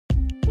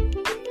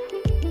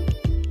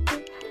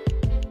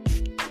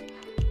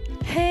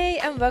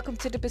and welcome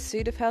to the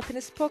Pursuit of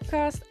Healthiness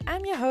podcast.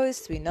 I'm your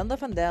host, Nena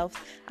van Delft.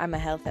 I'm a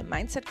health and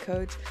mindset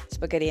coach,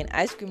 spaghetti and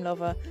ice cream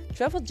lover,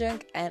 travel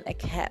junk, and a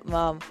cat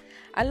mom.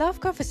 I love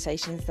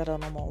conversations that are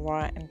on a more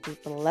raw and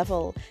deeper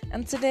level.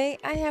 And today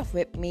I have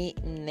with me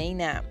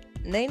Nena.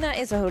 Nena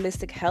is a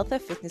holistic health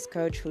and fitness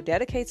coach who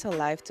dedicates her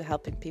life to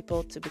helping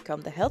people to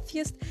become the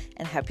healthiest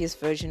and happiest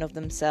version of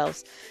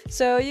themselves.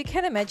 So you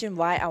can imagine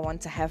why I want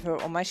to have her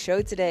on my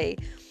show today.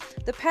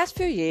 The past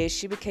few years,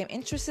 she became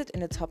interested in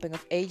the topic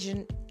of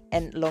aging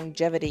and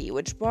longevity,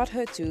 which brought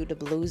her to the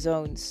Blue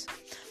Zones.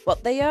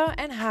 What they are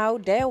and how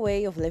their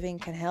way of living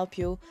can help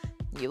you,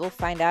 you will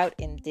find out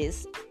in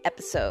this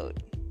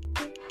episode.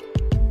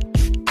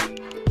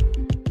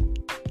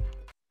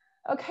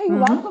 Okay,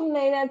 welcome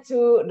Nena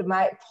to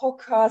my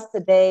podcast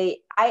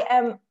today. I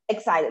am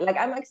excited.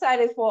 I'm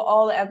excited for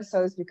all the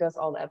episodes because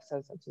all the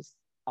episodes are just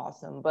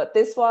awesome. But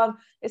this one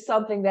is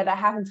something that I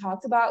haven't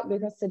talked about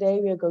because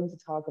today we are going to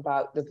talk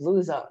about the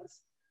Blue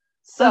Zones.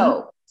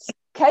 So,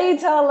 can you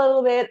tell a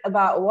little bit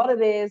about what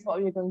it is,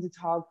 what we're going to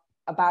talk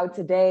about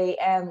today,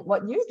 and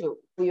what you do,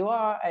 who you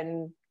are,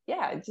 and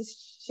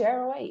just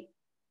share away.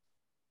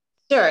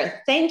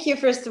 Sure. Thank you,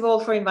 first of all,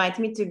 for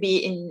inviting me to be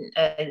in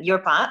your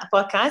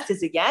podcast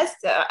as a guest.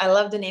 I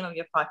love the name of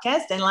your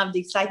podcast and love the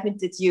excitement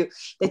that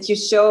you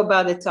show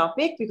about the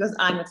topic, because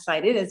I'm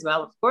excited as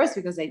well, of course,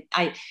 because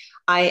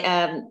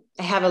I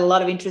have a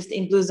lot of interest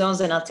in Blue Zones,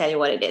 and I'll tell you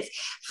what it is.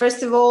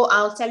 First of all,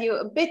 I'll tell you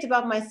a bit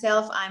about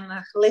myself.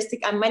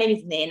 My name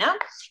is Nena,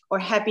 or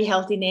Happy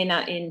Healthy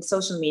Nena in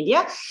social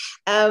media.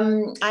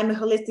 I'm a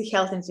holistic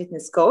health and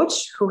fitness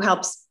coach who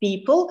helps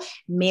people,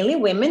 mainly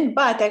women,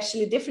 but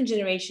actually different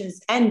generations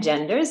and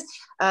genders,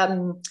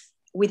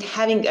 with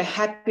having a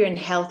happier and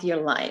healthier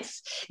life,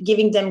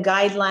 giving them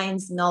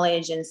guidelines,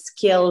 knowledge, and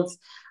skills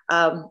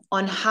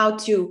on how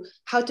to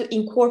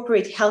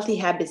incorporate healthy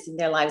habits in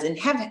their lives and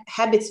have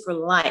habits for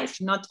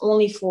life, not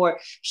only for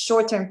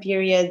short-term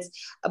periods,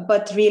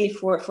 but really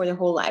for the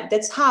whole life.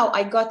 That's how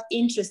I got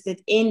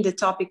interested in the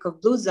topic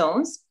of Blue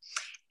Zones.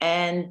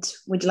 And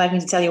would you like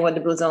me to tell you what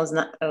the Blue Zones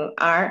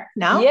are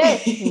now?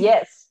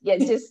 Yes. Yeah,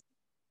 just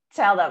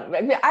tell them.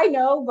 I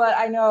know, but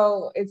I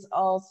know it's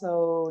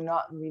also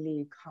not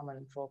really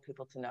common for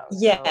people to know.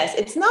 Yes,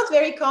 it's not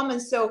very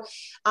common. So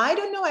I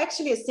don't know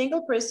actually a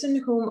single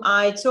person whom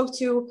I talked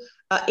to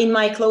in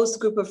my close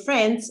group of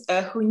friends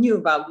who knew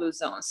about Blue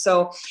Zones.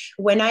 So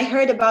when I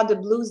heard about the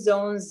Blue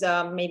Zones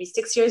maybe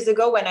 6 years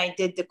ago, when I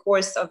did the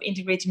course of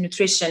integrative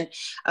nutrition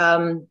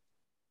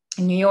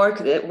in New York,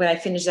 when I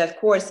finished that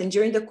course, and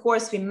during the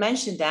course we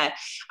mentioned that,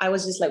 I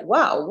was just like,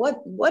 wow,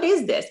 what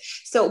is this?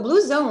 So Blue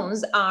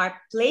Zones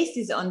are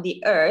places on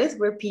the earth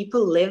where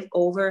people live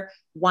over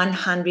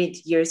 100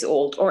 years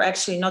old, or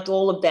actually not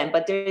all of them,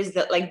 but there is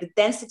the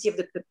density of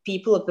the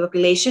people, of the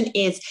population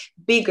is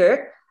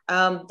bigger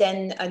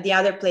than the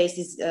other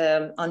places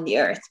on the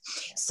earth.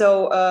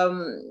 So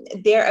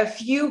there are a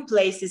few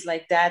places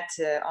like that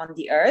on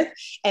the earth.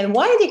 And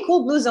why are they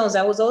called Blue Zones?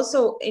 I was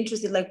also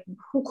interested,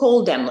 who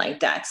called them like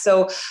that?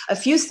 So a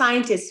few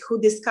scientists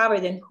who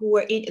discovered and who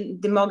were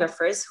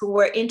demographers who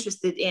were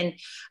interested in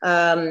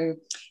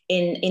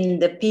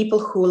the people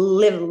who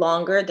live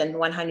longer than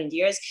 100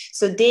 years.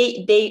 So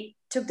they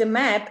took the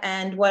map,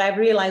 and what I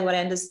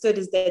understood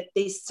is that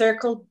they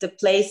circled the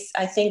place.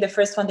 I think the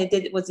first one they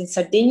did was in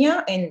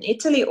Sardinia in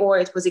Italy, or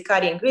it was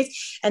Icaria in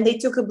Greece, and they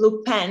took a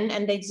blue pen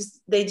and they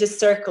just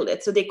circled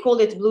it. So they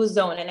called it Blue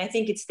Zone, and I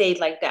think it stayed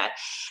like that.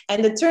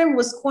 And the term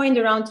was coined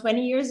around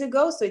 20 years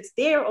ago, so it's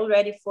there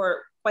already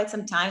for quite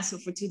some time, so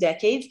for 2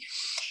 decades.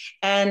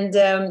 And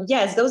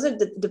yes, those are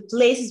the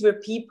places where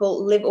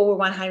people live over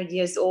 100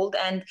 years old,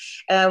 and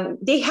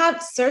they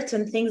have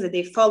certain things that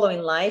they follow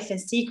in life,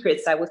 and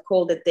secrets, I would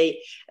call, that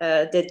they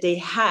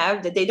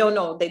have, that they don't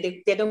know,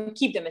 they don't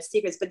keep them as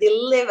secrets, but they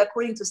live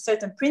according to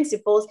certain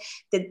principles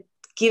that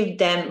give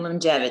them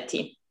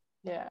longevity.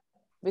 Yeah,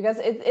 because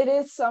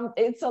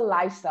it's a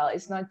lifestyle.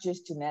 It's not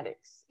just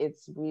genetics.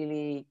 It's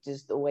really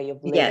just a way of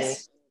living.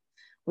 Yes,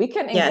 we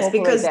can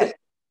incorporate that.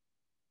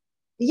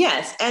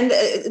 Yes, and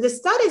the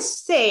studies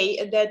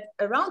say that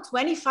around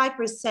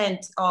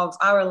 25% of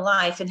our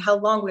life and how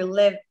long we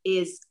live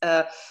is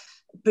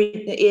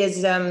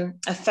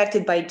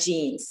affected by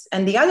genes,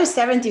 and the other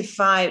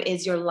 75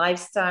 is your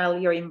lifestyle,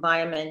 your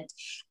environment,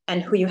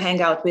 and who you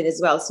hang out with as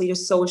well. So your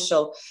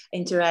social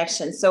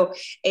interaction. So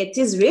it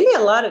is really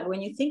a lot of,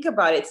 when you think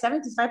about it,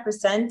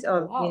 75%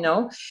 of,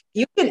 wow.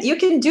 You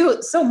can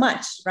do so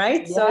much,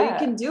 right? Yeah.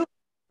 So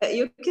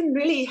you can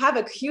really have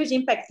a huge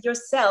impact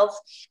yourself.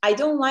 I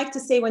don't like to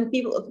say when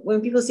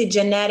people say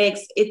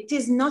genetics, it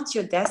is not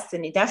your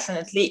destiny.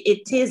 Definitely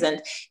it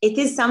isn't. It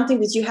is something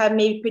that you have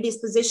maybe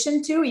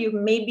predisposition to. You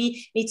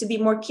maybe need to be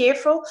more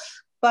careful,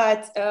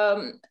 but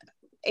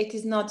it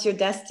is not your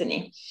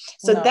destiny.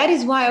 So that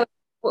is why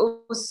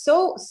was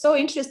so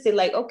interested,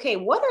 like, okay,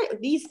 what are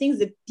these things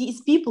that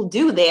these people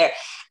do there?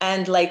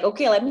 And like,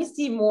 okay, let me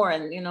see more,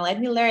 and let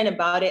me learn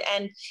about it.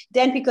 And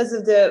then because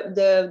of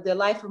the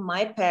life of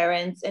my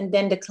parents, and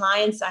then the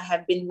clients I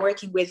have been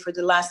working with for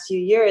the last few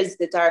years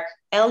that are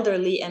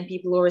elderly and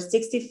people over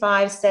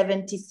 65,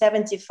 70,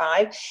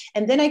 75,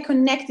 and then I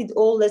connected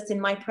all this in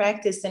my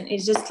practice, and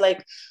it's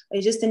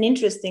just an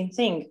interesting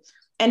thing.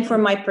 And for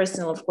my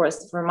personal, of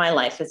course, for my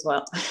life as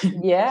well.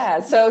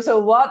 Yeah. So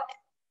what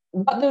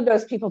do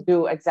those people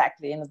do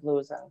exactly in the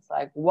blue zones?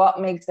 Like, what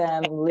makes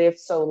them live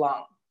so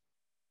long?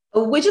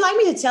 Would you like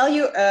me to tell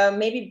you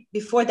maybe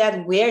before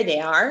that where they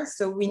are,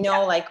 so we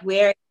know like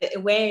where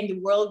in the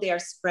world they are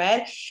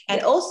spread?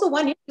 And also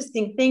one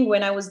interesting thing,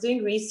 when I was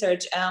doing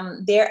research,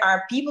 there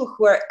are people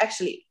who are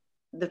actually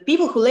the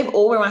people who live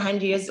over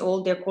 100 years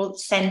old. They're called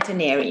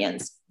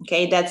centenarians.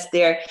 Okay, that's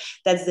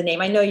the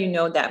name. I know you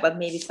know that, but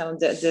maybe some of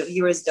the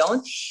viewers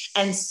don't.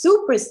 And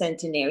super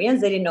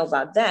centenarians, they didn't know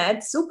about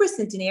that. Super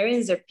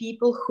centenarians are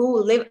people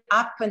who live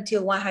up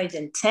until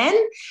 110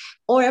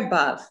 or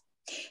above.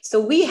 So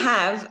we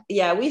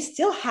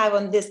still have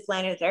on this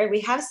planet Earth,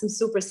 we have some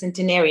super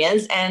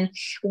centenarians. And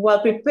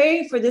while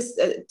preparing for this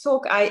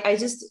talk, I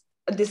just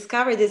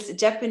discovered this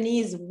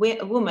Japanese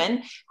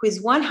woman who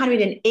is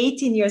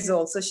 118 years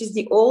old. So she's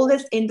the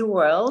oldest in the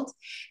world.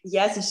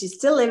 Yes, and she's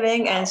still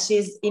living. And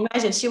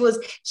imagine, she was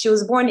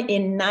born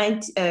in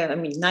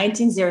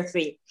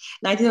 1903.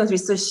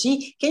 So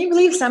can you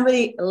believe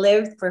somebody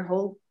lived for a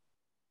whole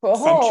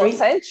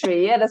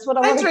century? Yeah, that's what I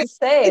wanted to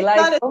say. It's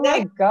like, oh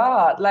my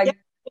God, like. Yeah.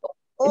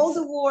 All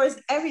the wars,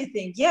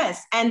 everything.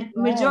 Yes. And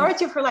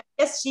majority of her life,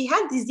 yes, she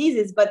had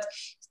diseases, but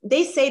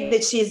they say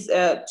that she's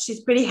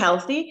pretty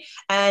healthy,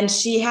 and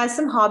she has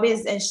some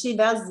hobbies, and she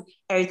does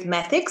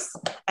arithmetics,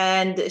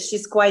 and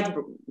she's quite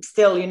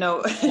still,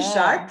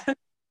 sharp.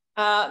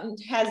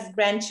 Has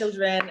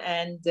grandchildren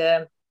and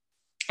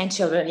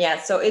children. Yeah.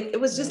 So it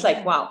was just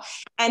like, wow.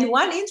 And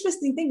one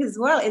interesting thing as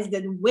well is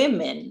that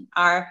women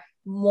are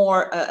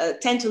more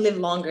tend to live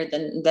longer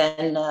than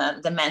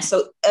the men.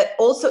 So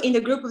also in the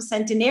group of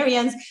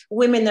centenarians,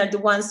 women are the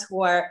ones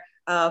who are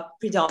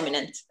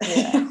predominant.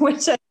 Yeah.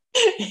 Which so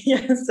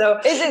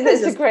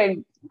it's a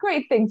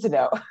great thing to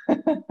know.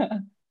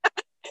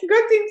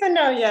 Good thing to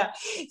know. Yeah.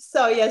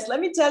 So yes, let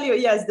me tell you,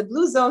 yes, the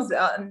blue zones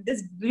on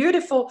this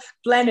beautiful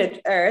planet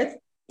Earth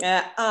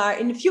are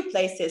in a few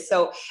places.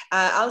 So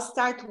I'll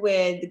start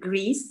with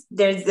Greece.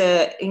 There's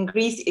in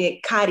Greece,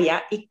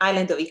 Icaria,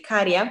 island of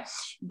Icaria,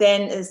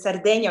 then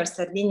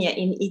Sardinia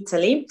in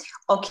Italy,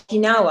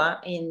 Okinawa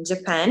in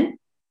Japan,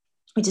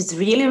 which is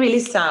really, really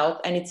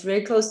south, and it's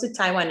very close to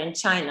Taiwan and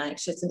China,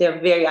 actually. So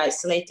they're very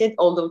isolated,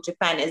 although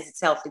Japan as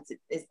itself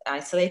is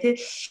isolated.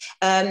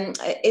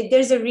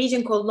 There's a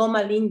region called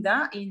Loma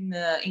Linda in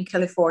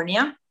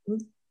California,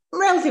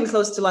 relatively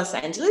close to Los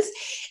Angeles.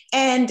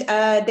 And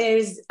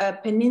there's a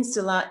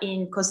peninsula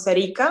in Costa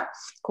Rica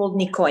called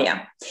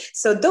Nicoya.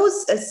 So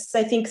those,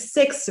 I think,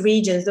 6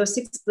 regions, those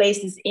 6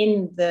 places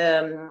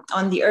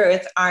on the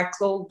Earth are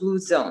called blue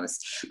zones.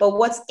 But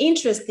what's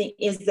interesting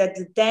is that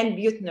Dan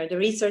Buettner, the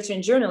researcher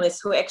and journalist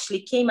who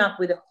actually came up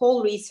with a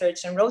whole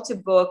research and wrote a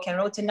book and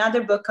wrote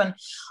another book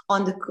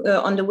on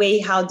the way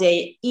how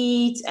they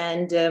eat,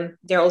 and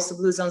there are also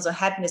blue zones of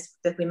happiness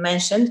that we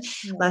mentioned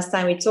last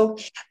time we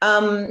talked.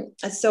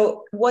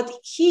 So what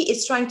he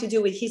is trying to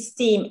do with his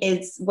team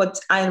is, what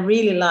I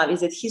really love,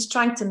 is that he's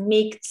trying to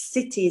make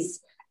cities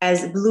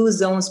as blue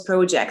zones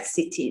project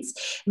cities,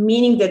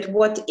 meaning that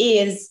what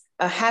is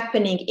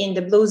happening in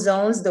the blue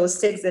zones, those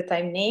 6 that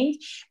I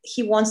named,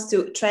 he wants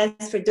to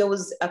transfer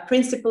those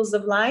principles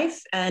of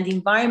life and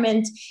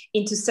environment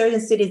into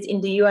certain cities in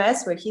the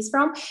US where he's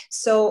from.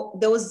 So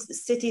those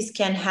cities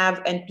can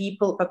have, and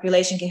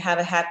population can have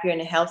a happier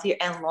and a healthier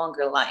and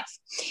longer life.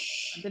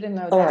 I didn't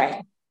know that. All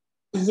right.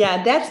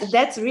 Yeah,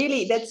 that's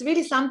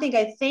really something.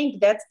 I think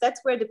that's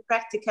where the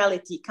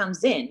practicality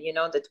comes in,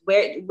 that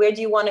where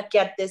do you want to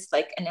get this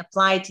and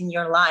apply it in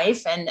your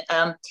life, and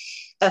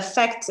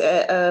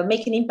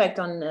make an impact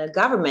on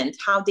government,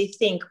 how they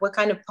think, what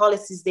kind of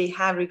policies they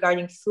have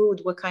regarding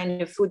food, what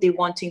kind of food they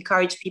want to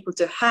encourage people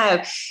to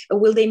have.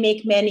 Will they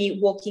make many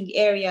walking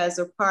areas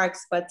or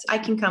parks? But I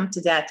can come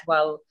to that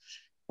while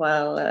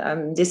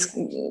I'm just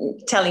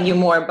telling you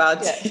more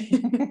about.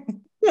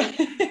 Yeah.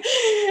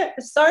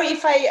 Sorry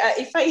if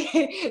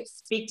I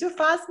speak too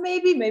fast.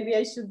 Maybe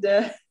I should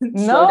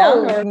slow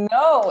down.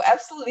 No,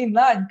 absolutely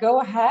not.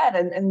 Go ahead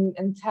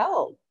and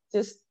tell.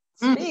 Just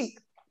speak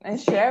and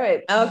share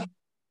it. Okay.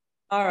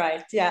 All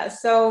right. Yeah.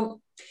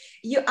 So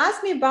you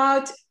asked me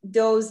about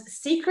those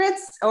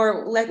secrets,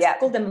 or let's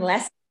call them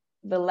lessons.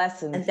 The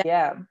lessons.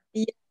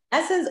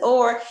 Lessons,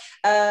 or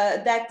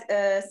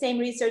that same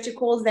researcher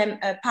calls them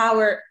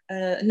Power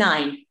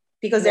 9,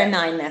 because they're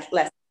 9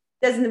 lessons.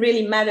 Doesn't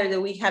really matter that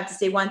we have to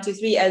say 1, 2,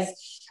 3, as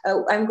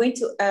I'm going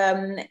to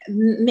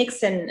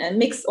mix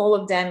all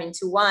of them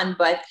into one.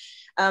 But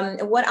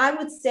what I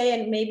would say,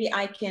 and maybe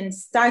I can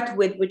start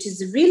with, which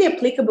is really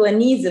applicable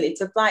and easily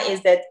to apply,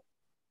 is that,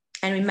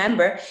 and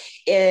remember,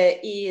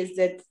 is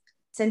that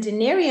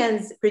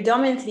centenarians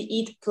predominantly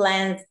eat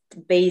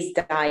plant-based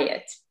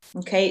diet.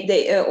 Okay,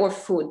 they or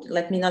food.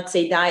 Let me not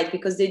say diet,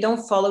 because they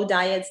don't follow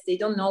diets. They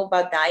don't know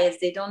about diets.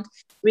 They don't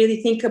really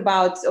think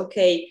about,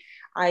 okay,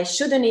 I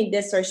shouldn't eat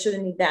this or I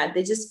shouldn't eat that.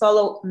 They just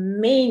follow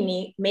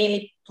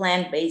mainly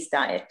plant-based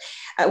diet.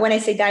 When I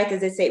say diet,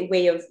 as I say,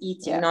 way of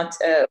eating, not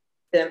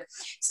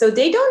so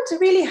they don't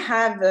really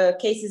have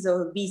cases of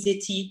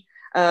obesity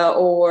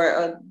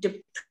or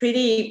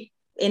pretty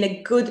in a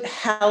good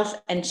health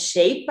and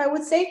shape, I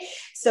would say.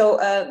 So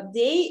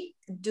they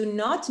do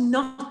not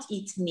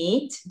eat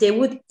meat. They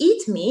would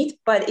eat meat,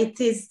 but it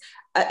is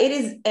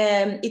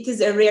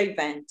a rare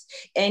event.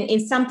 And in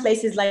some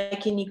places,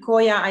 like in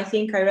Nicoya, I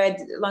think I read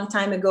a long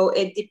time ago,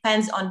 it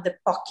depends on the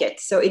pocket.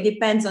 So it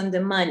depends on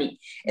the money.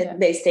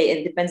 They say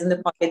it depends on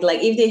the pocket.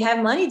 Like if they have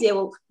money, they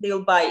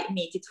will buy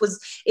meat.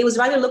 It was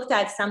rather looked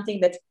at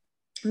something that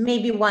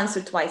maybe once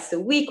or twice a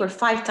week or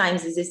 5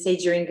 times, as they say,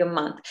 during a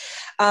month.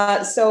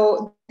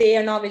 So they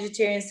are not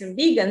vegetarians or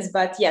vegans,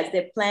 but yes,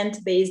 they're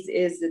plant-based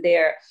is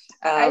their...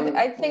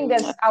 I think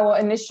that's our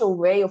initial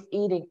way of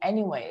eating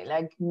anyway.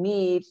 Like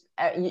meat,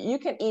 you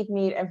can eat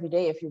meat every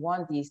day if you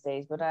want these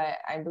days, but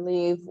I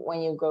believe when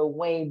you go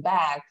way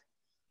back,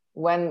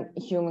 when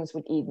humans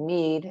would eat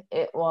meat,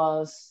 it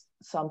was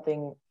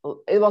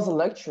a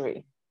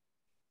luxury.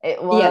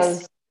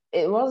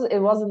 It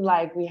wasn't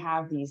like we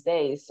have these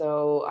days.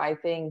 So I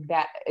think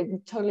that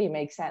it totally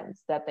makes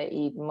sense that they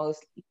eat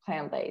mostly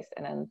plant-based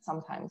and then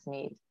sometimes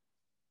meat.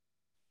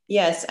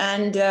 Yes,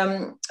 and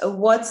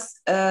what's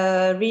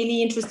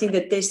really interesting,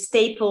 that the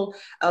staple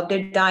of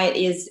their diet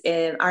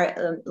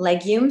are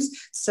legumes,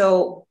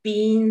 so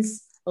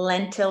beans,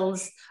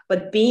 lentils,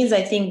 but beans,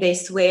 I think they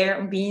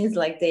swear beans,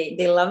 like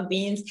they love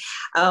beans.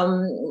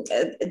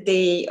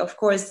 They, of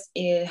course,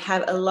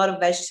 have a lot of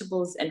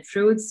vegetables and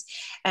fruits.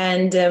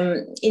 And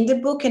in the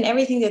book and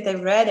everything that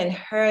I've read and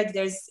heard,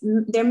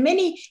 there are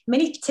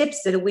many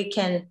tips that we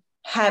can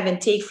have and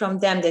take from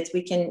them that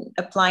we can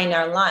apply in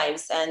our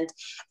lives, and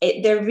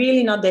they're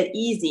really not that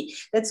easy.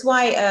 That's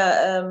why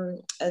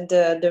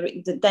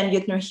the Dan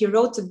Buettner, he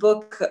wrote a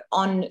book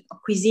on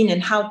cuisine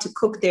and how to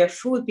cook their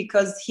food,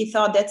 because he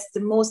thought that's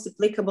the most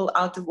applicable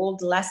out of all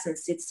the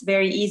lessons. It's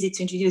very easy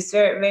to introduce,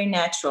 very, very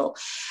natural.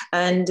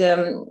 And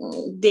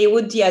they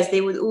would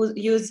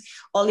use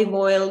olive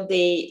oil.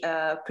 They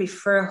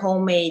prefer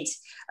homemade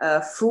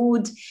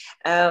food,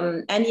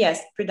 and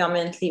yes,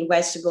 predominantly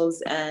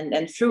vegetables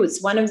and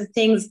fruits. One of the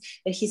things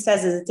that he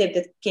says as a tip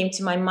that came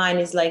to my mind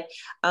is like,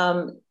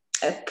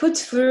 put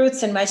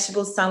fruits and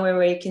vegetables somewhere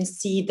where you can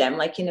see them,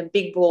 like in a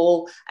big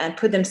bowl, and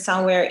put them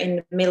somewhere in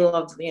the middle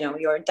of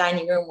your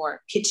dining room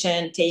or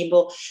kitchen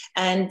table,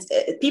 and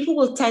people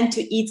will tend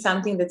to eat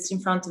something that's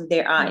in front of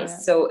their eyes. Yeah.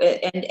 So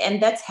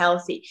and that's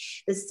healthy.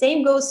 The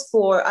same goes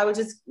for, I will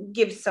just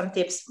give some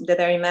tips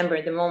that I remember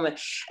at the moment.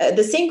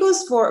 The same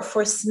goes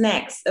for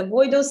snacks.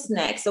 Avoid those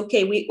snacks.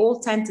 Okay, we all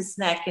tend to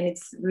snack and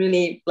it's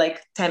really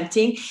like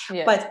tempting,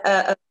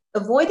 but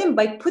avoid them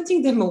by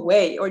putting them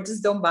away, or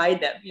just don't buy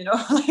them,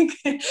 like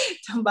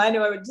don't buy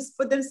them, or just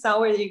put them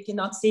somewhere that you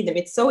cannot see them.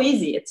 It's so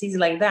easy. It's easy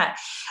like that.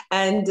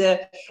 And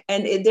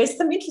there's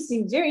some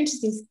very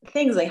interesting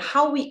things, like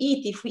how we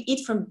eat. If we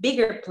eat from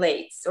bigger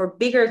plates or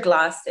bigger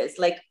glasses,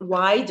 like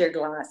wider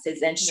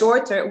glasses and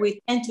shorter, we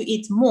tend to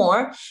eat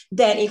more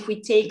than if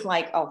we take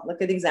like,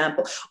 look at the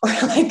example, or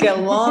like a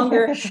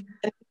longer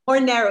more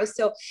narrow.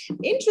 So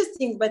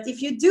interesting. But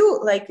if you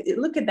do, like,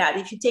 look at that,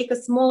 if you take a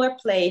smaller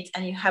plate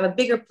and you have a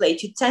bigger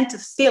plate, you tend to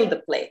fill the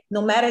plate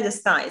no matter the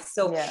size.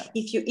 So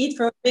if you eat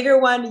from a bigger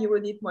one, you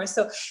will eat more.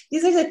 So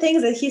these are the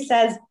things that he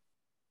says,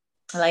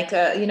 like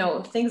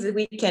things that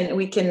we can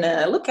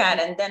look at,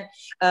 and then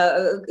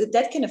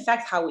that can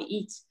affect how we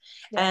eat.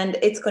 And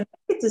it's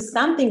connected to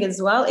something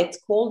as well. It's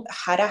called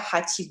hara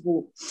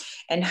hachibu,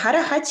 and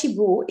hara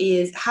hachibu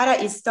is, hara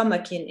is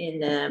stomach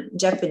in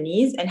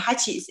Japanese, and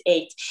hachi is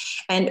 8.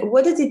 And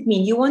what does it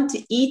mean? You want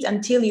to eat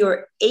until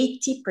you're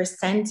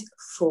 80%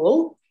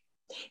 full.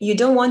 You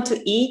don't want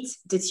to eat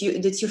that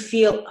you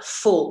feel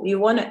full. You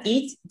want to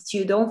eat that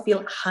you don't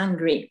feel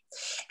hungry.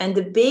 And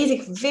the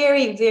basic,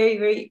 very, very,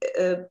 very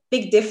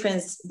big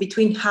difference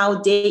between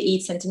how they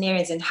eat,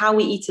 centenarians, and how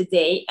we eat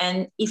today,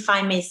 and if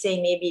I may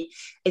say, maybe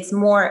it's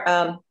more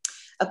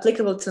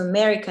applicable to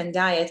American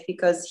diet,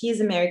 because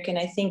he's American,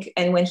 I think,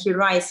 and when he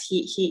writes,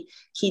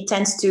 he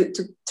tends to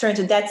turn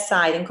to that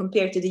side and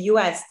compare to the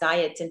US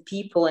diet and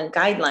people and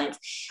guidelines.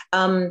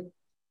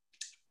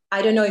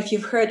 I don't know if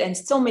you've heard, and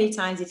so many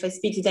times if I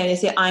speak to them, they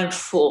say, I'm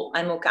full,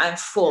 I'm okay, I'm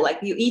full. Like,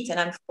 you eat and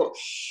I'm full.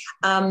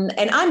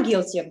 And I'm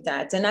guilty of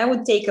that. And I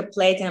would take a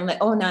plate and I'm like,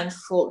 oh, now I'm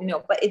full,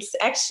 but it's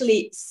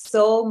actually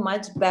so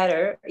much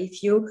better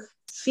if you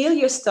fill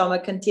your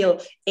stomach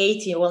until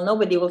 80. Well,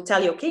 nobody will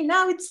tell you, okay,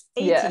 now it's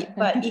 80. Yeah.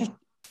 But if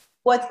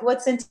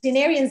what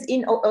centenarians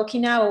in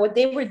Okinawa, what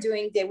they were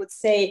doing, they would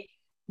say,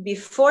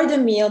 before the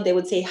meal, they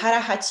would say hara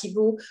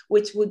hachibu,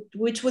 which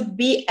would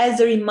be as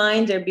a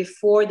reminder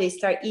before they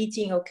start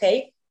eating.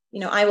 Okay,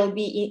 I will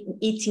be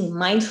eating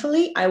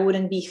mindfully. I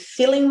wouldn't be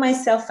filling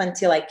myself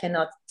until I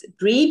cannot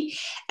breathe.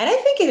 And I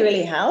think it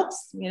really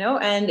helps,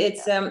 and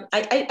it's,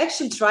 I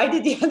actually tried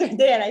it the other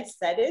day and I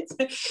said it.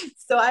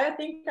 So I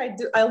think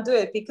I'll do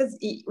it, because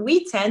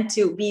we tend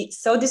to be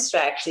so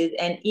distracted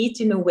and eat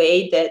in a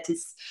way that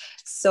is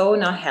so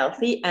not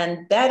healthy.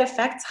 And that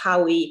affects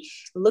how we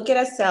look at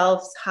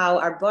ourselves, how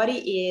our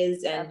body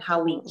is, and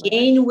how we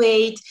gain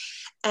weight.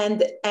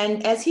 And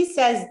as he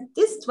says,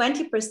 this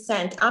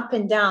 20% up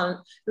and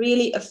down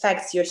really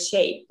affects your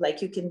shape.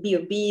 Like you can be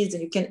obese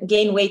and you can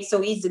gain weight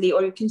so easily,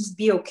 or you can just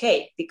be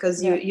okay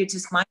because you're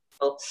just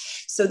mindful.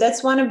 So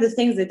that's one of the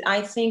things that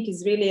I think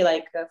is really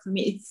like, for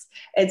me,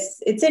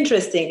 it's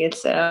interesting.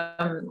 It's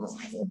just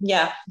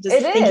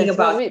thinking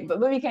about but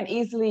we can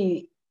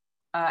easily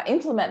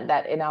implement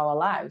that in our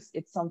lives.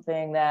 It's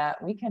something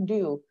that we can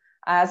do.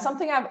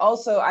 Something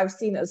I've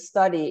seen a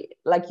study,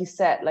 like you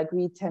said, like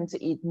we tend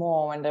to eat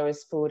more when there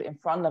is food in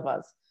front of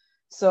us.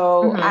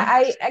 So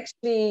I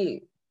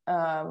actually,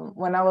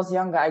 when I was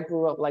younger, I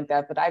grew up like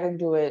that, but I don't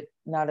do it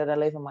now that I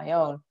live on my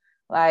own.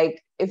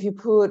 Like if you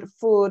put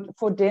food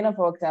for dinner,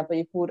 for example,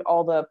 you put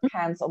all the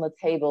pans on the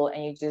table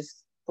and you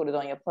just put it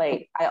on your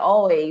plate. I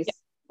always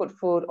put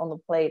food on the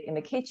plate in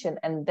the kitchen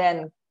and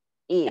then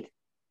eat.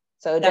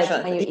 So that's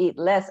when you eat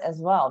less as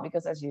well,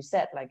 because as you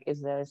said, like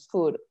if there's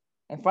food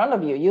in front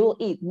of you, you'll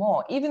eat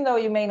more, even though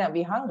you may not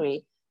be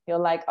hungry. You're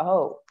like,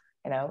 oh,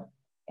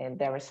 and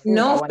there is food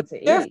I want to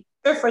eat.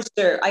 For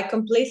sure. I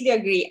completely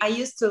agree. I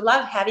used to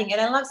love having,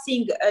 and I love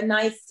seeing a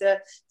nice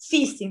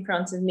feast in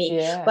front of me.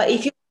 Yeah. But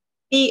if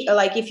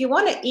you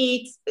want to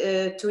eat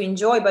to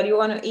enjoy, but you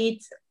want to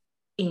eat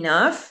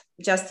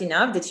just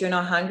enough that you're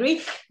not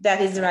hungry,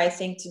 that is the right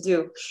thing to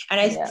do.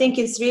 And I think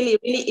it's really,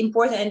 really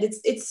important. And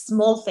it's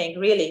small thing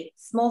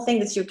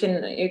that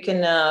you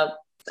can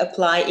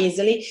apply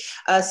easily.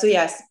 So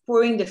yes,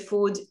 pouring the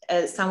food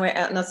not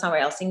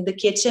somewhere else, in the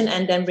kitchen,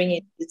 and then bring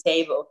it to the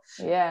table.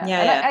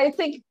 I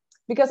think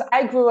because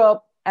I grew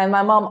up and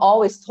my mom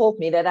always told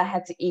me that I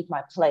had to eat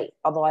my plate,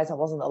 otherwise I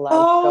wasn't allowed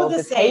to go to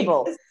the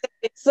table.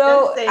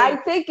 So I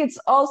think it's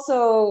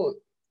also,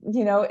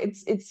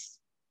 it's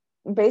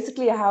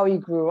basically how you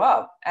grew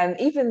up. And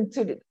even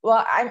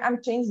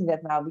I'm changing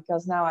that now,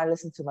 because now I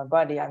listen to my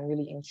body. I'm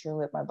really in tune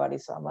with my body.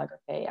 So I'm like,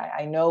 okay,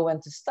 I know when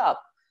to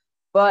stop.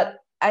 But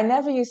I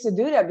never used to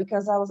do that,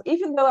 because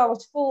even though I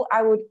was full,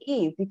 I would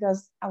eat,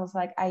 because I was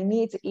like, I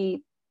need to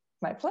eat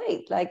my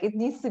plate. Like it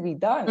needs to be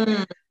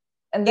done.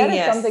 And that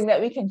is something that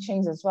we can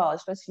change as well,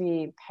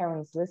 especially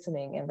parents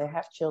listening and they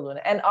have children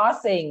and are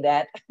saying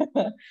that.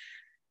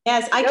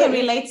 Yes, I can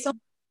relate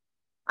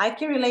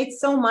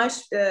so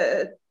much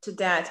to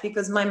that,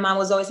 because my mom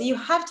was always saying, you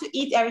have to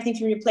eat everything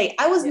from your plate.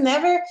 I was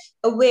never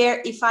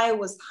aware if I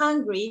was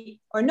hungry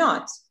or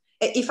not,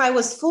 if I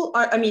was full,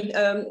 or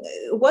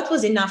what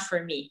was enough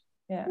for me.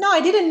 No,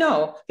 I didn't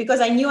know,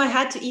 because I knew I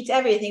had to eat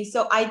everything.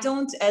 So I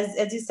don't,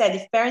 as you said,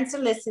 if parents are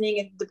listening,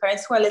 and the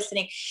parents who are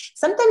listening,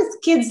 sometimes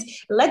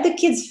let the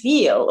kids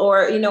feel,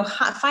 or,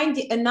 find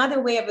another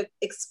way of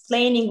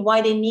explaining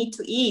why they need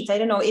to eat. I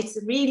don't know. It's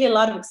really a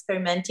lot of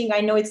experimenting.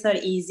 I know it's not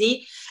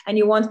easy, and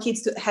you want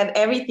kids to have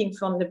everything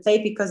from the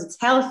plate because it's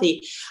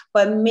healthy,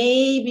 but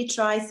maybe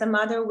try some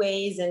other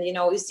ways. And,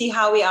 you see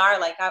how we are.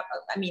 Like,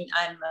 I'm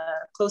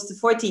close to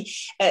 40.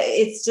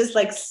 It's just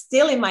like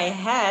still in my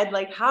head,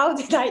 like, how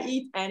did I eat?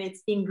 And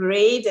it's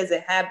engraved as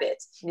a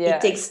habit. It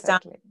takes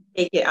time to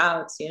take it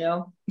out,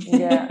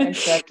 Yeah,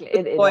 exactly.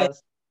 It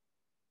does.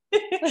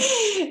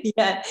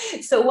 Yeah.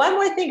 So one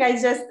more thing,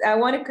 I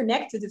want to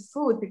connect to the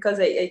food, because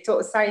I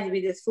started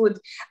with the food,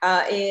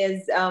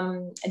 is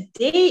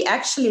they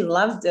actually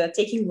loved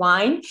taking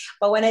wine.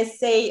 But when I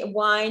say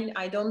wine,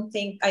 I don't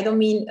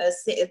mean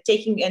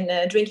taking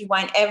and drinking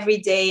wine every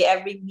day,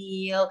 every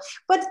meal,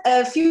 but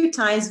a few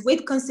times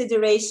with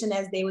consideration,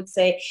 as they would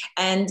say.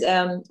 And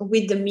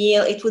with the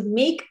meal, it would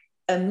make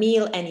a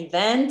meal an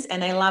event.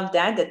 And I love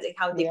that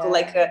how they call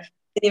like an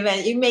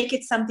event. You make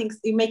it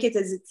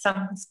as it's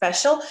something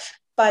special.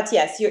 But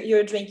yes,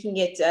 you're drinking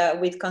it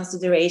with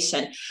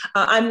consideration.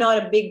 I'm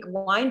not a big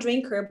wine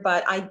drinker,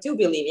 but I do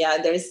believe,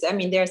 there's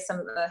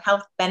some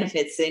health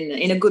benefits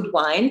in a good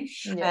wine.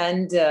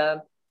 And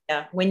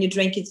when you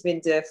drink it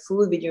with the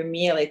food, with your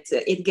meal,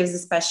 it gives a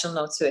special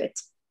note to it.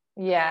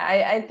 Yeah,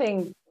 I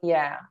think,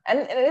 and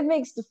it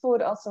makes the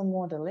food also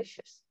more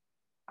delicious.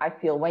 I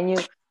feel when you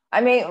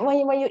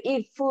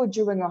eat food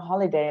during a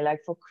holiday, like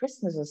for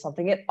Christmas or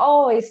something, it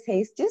always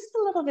tastes just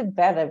a little bit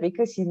better,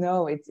 because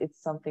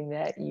it's something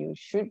that you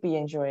should be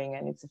enjoying,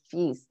 and it's a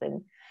feast,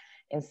 and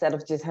instead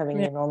of just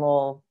having your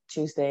normal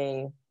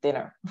Tuesday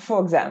dinner,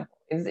 for example,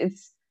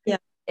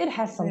 it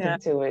has something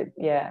to it.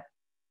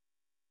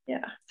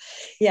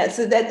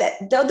 So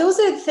those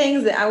are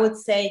things that I would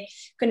say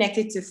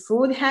connected to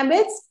food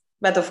habits.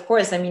 But of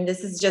course,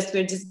 this is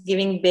we're just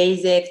giving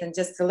basics and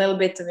just a little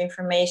bit of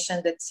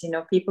information that,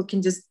 people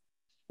can just,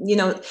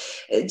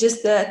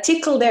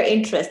 tickle their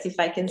interest, if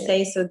I can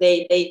say so.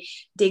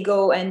 They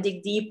go and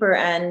dig deeper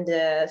and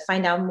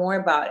find out more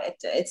about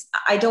it.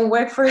 I don't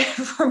work for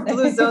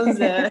Blue Zones.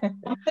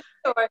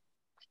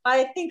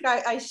 I think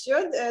I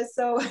should.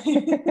 So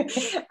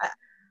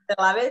I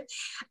love it.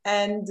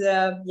 And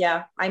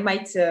yeah, I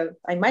might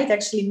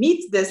actually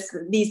meet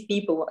these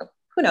people.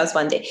 Who knows,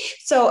 one day.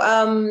 So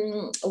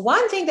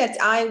one thing that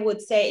I would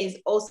say is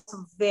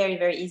also very,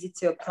 very easy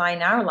to apply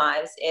in our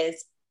lives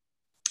is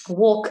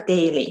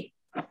walking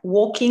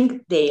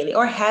daily,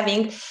 or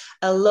having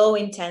a low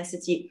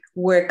intensity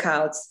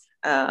workouts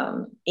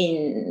as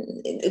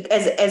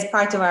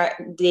part of our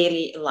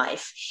daily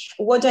life.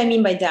 What do I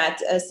mean by that?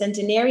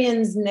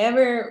 Centenarians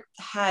never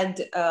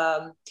had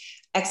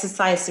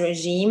exercise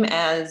regime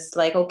as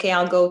like, okay,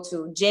 I'll go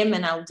to gym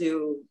and I'll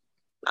do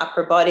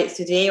upper body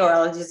today, or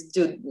I'll just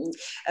do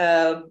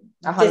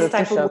this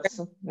type of work.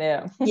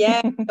 Yeah.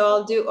 Yeah, so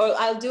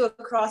I'll do a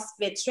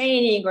CrossFit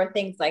training or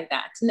things like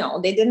that. No,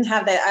 they didn't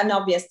have that, and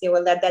obviously,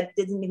 well, that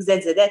didn't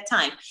exist at that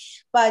time.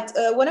 But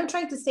what I'm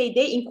trying to say,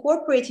 they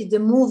incorporated the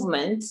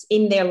movement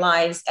in their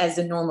lives as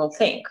a normal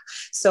thing.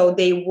 So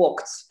they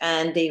walked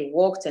and they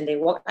walked and they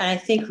walked. And I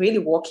think really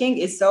walking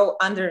is so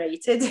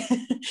underrated.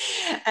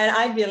 And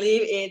I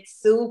believe it's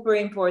super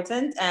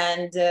important,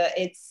 and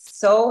it's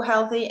so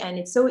healthy and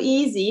it's so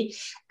easy,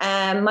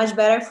 much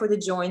better for the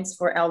joints,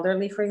 for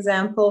elderly, for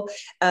example,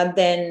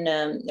 than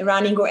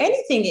running or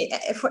anything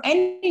for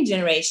any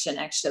generation,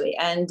 actually.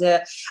 And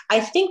I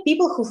think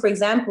people who, for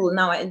example,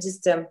 now I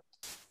just...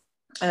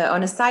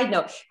 on a side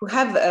note, who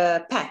have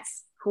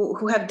pets,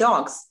 who have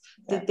dogs,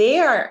 that they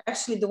are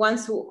actually the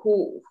ones who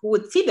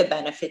would see the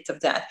benefit of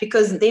that,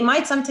 because they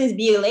might sometimes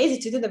be lazy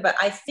to do that, but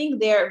I think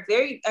they're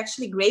very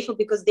actually grateful,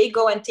 because they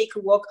go and take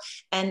a walk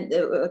and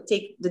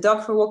take the dog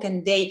for a walk,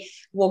 and they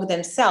walk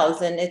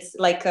themselves, and it's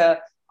like a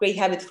great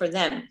habit for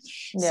them.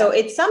 Yeah. So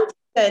it's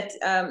something that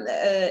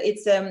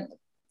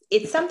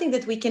it's something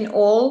that we can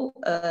all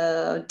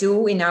do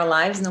in our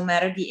lives, no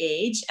matter the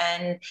age,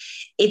 and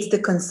it's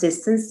the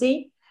consistency.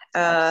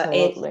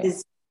 It is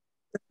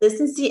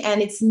consistency, and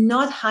it's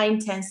not high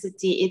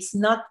intensity, it's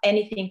not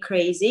anything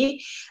crazy,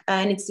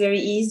 and it's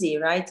very easy,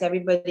 right?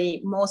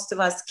 Most of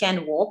us can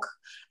walk,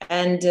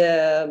 and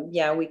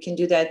yeah, we can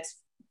do that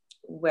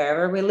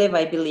wherever we live,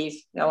 I believe.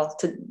 Well,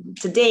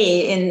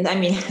 today, and I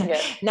mean,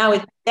 yeah. Now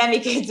it's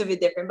pandemic, it's a bit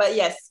different, but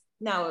yes,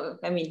 now,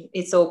 I mean,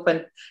 it's open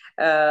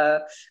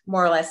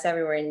more or less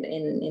everywhere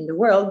in the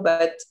world,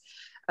 but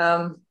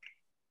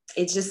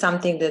it's just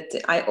something that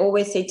I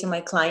always say to my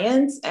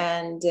clients,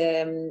 and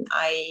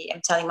I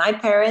am telling my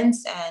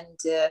parents, and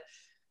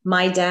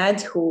my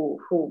dad, who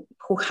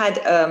had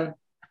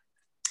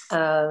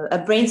a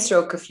brain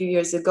stroke a few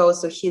years ago,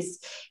 so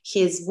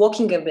his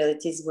walking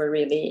abilities were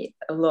really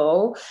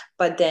low.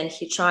 But then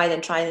he tried,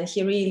 and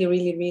he really,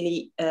 really,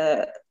 really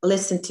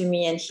listened to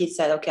me, and he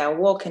said, "Okay,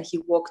 I'll walk," and he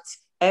walked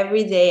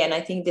every day. And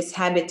I think this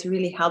habit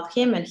really helped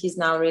him, and he's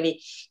now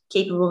really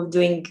capable of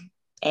doing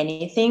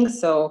anything.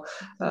 So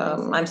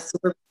I'm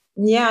super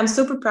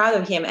proud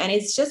of him, and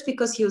it's just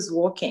because he was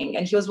walking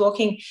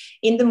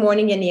in the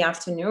morning and the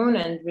afternoon,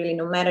 and really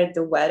no matter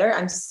the weather.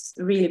 I'm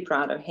really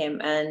proud of him.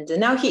 And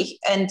now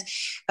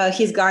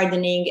he's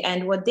gardening, and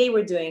what they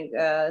were doing,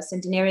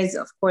 centenarians,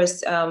 of course,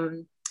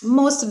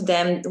 most of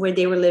them, where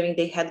they were living,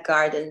 they had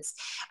gardens.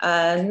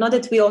 Not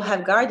that we all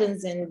have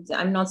gardens, and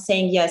I'm not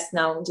saying yes,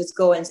 now just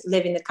go and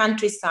live in the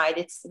countryside.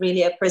 It's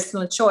really a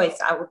personal choice.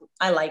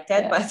 I like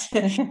that, yeah.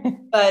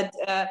 but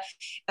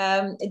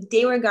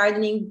they were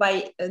gardening.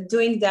 By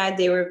doing that,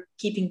 they were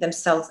keeping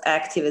themselves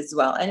active as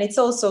well, and it's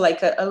also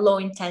like a low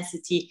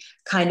intensity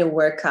kind of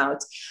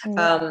workout.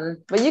 Yeah.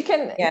 But you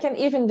can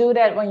even do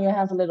that when you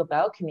have a little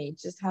balcony.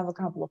 Just have a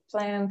couple of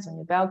plants on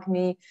your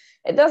balcony.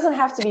 It doesn't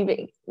have to be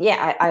big.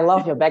 Yeah, I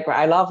love your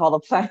background. I love all the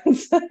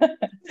plants.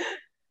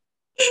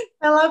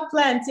 I love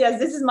plants. Yes,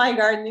 this is my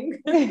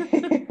gardening.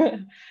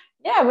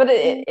 Yeah, but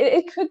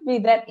it could be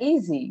that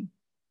easy.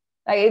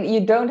 Like, you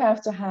don't have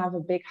to have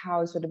a big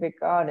house with a big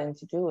garden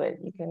to do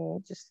it. You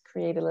can just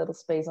create a little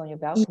space on your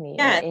balcony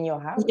in your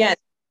house. Yeah.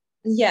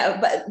 Yeah,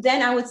 but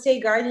then I would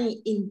say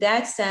gardening in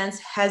that sense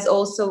has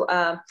also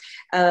a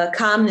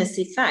calmness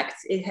effect.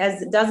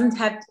 Doesn't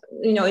have,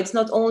 it's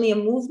not only a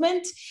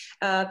movement,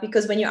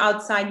 because when you're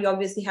outside, you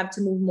obviously have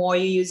to move more.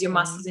 You use your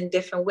muscles in a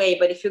different way.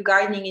 But if you're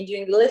gardening and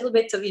doing a little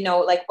bit of,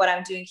 like what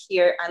I'm doing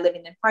here, I live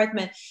in an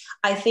apartment.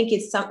 I think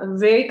it's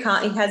it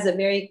has a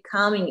very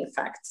calming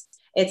effect.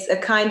 It's a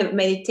kind of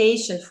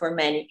meditation for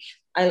many.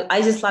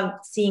 I just love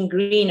seeing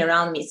green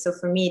around me. So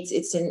for me,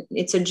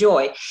 it's a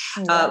joy.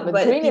 Yeah,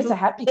 but green is a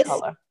happy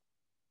color.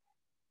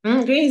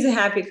 Green is a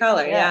happy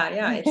color.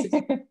 Yeah. It's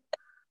a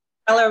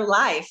color of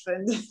life.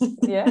 And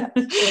yeah.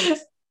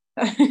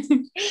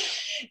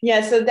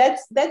 Yeah. So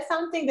that's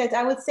something that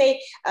I would say.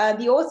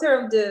 The author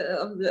of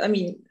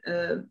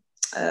the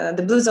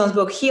Blue Zones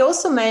book, he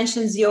also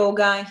mentions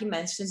yoga, and he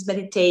mentions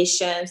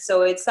meditation.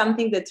 So it's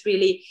something that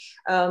really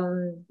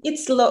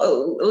it's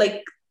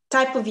like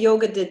type of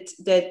yoga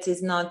that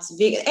is not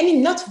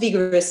not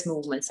vigorous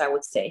movements, I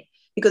would say,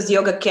 because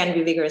yoga can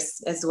be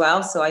vigorous as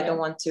well. So I don't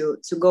want to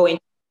go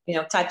into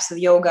types of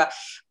yoga,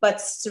 but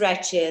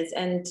stretches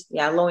and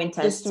low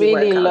intensity. Just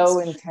really workouts. Low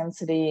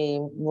intensity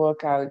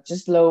workout,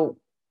 just low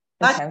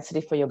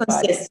intensity for your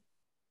body.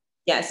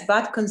 yes,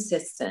 but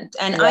consistent.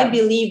 And I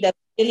believe that's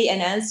really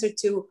an answer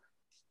to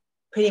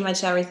pretty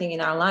much everything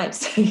in our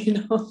lives.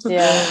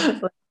 Yeah.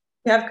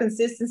 You have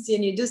consistency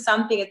and you do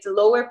something at a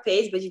lower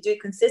pace, but you do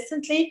it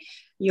consistently,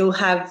 you'll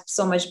have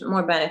so much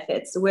more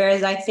benefits.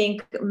 Whereas I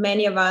think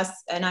many of us,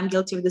 and I'm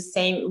guilty of the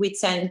same, we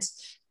tend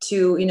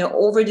to,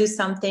 overdo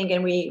something,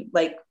 and we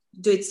like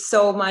do it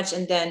so much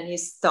and then you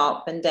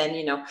stop, and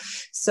then,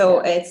 so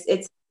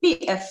it's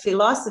a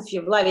philosophy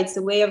of life. It's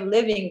a way of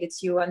living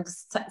that you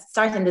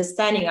start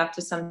understanding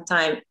after some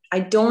time.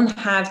 I don't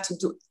have to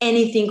do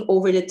anything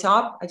over the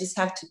top. I just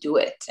have to do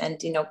it and,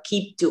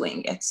 keep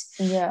doing it.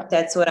 Yeah.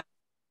 That's what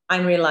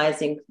I'm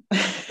realizing.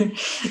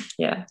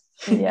 Yeah.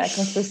 Yeah.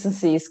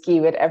 Consistency is key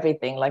with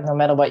everything. Like no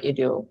matter what you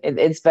do,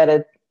 it's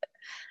better.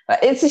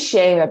 It's a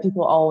shame that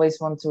people always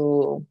want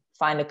to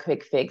find a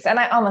quick fix. And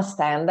I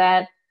understand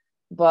that.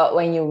 But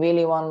when you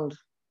really want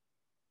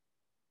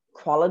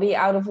quality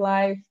out of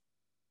life,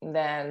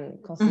 then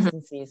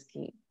consistency is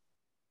key.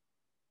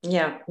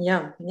 Yeah.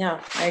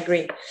 I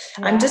agree.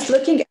 Yeah. I'm just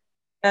looking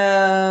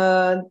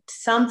at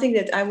something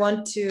that I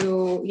want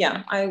to,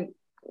 I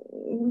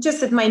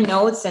just at my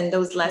notes and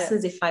those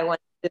lessons, if I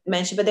want to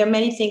mention, but there are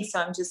many things, so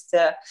I'm just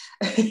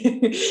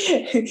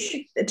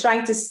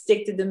trying to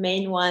stick to the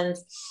main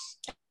ones.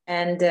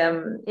 And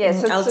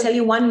I'll tell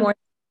you one more.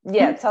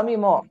 Yeah, tell me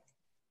more.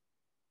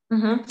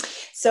 Mm-hmm.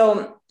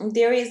 So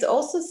there is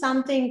also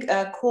something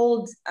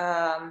called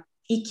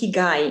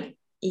Ikigai.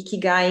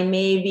 Ikigai,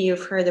 maybe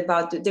you've heard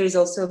about. There's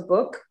also a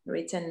book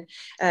written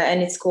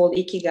and it's called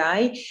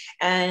Ikigai.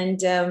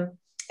 And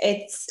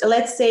it's,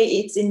 let's say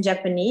it's in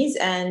Japanese,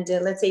 and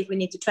let's say if we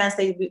need to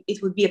translate,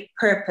 it would be a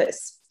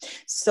purpose.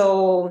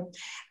 So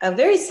a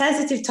very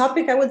sensitive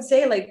topic, I would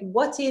say, like,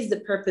 what is the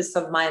purpose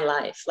of my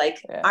life?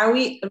 Like, are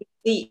we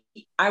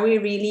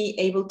really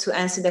able to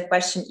answer the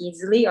question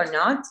easily or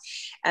not?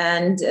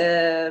 And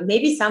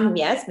maybe some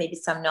yes, maybe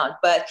some not.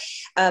 But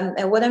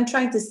what I'm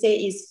trying to say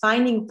is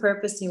finding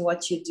purpose in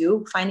what you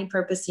do, finding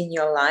purpose in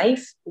your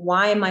life.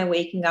 Why am I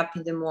waking up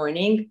in the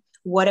morning?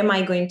 What am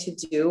I going to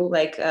do?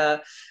 Like,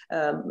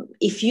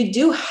 if you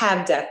do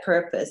have that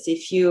purpose,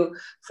 if you,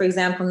 for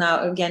example,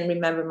 now again,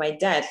 remember my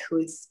dad, who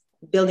is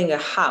building a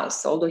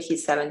house, although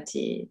he's 75,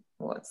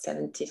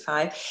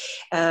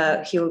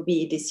 he will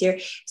be this year.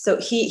 So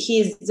he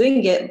is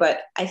doing it,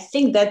 but I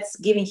think that's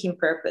giving him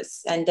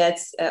purpose. And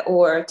that's,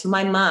 or to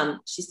my mom,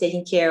 she's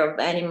taking care of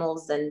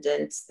animals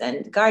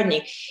and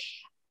gardening.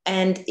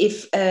 And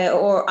if,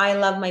 or I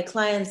love my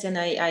clients, and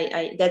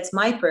I that's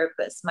my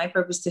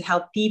purpose to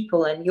help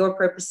people, and your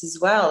purpose as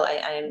well.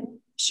 I'm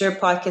sure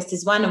podcast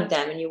is one of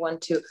them, and you want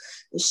to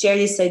share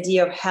this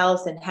idea of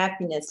health and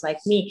happiness like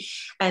me.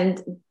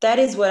 And that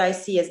is what I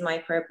see as my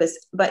purpose.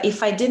 But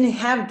if I didn't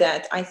have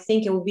that, I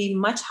think it would be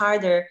much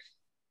harder,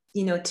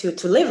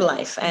 to live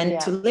life and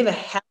to live a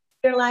healthier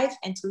life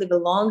and to live a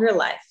longer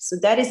life. So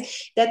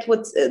that's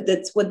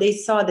what they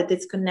saw, that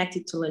it's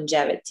connected to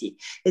longevity,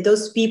 that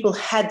those people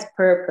had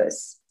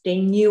purpose. They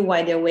knew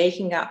why they're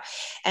waking up.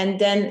 And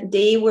then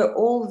they were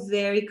all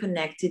very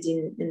connected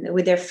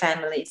with their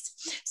families.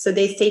 So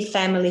they say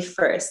family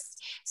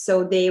first.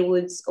 So they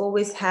would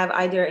always have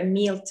either a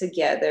meal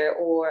together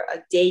or a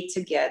day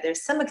together,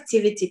 some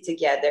activity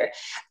together.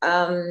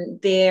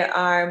 There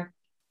are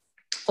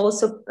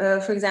also,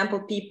 for example,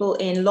 people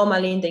in Loma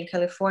Linda in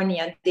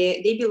California,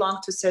 they belong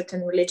to a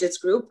certain religious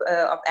group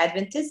of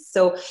Adventists.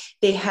 So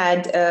they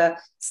had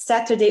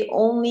Saturday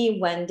only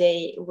when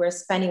they were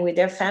spending with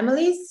their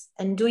families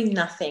and doing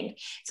nothing.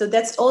 So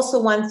that's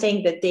also one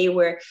thing that they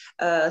were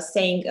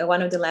saying.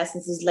 One of the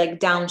lessons is like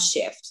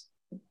downshift.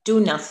 Do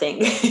nothing.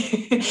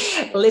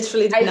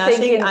 Literally do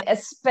nothing.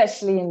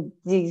 Especially in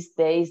these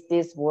days,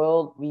 this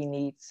world, we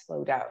need to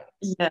slow down.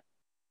 Yeah.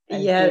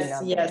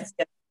 Yes.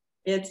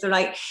 It's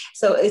like,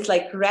 so it's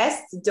like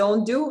rest,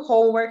 don't do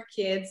homework,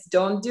 kids,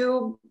 don't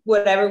do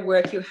whatever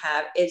work you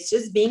have. It's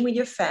just being with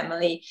your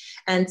family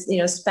and,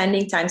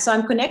 spending time. So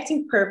I'm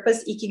connecting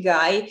purpose,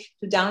 Ikigai,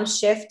 to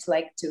downshift,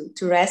 like to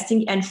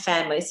resting and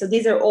family. So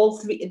these are all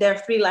three, there are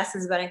three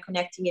lessons, but I'm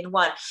connecting in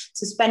one.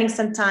 So spending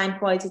some time,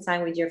 quality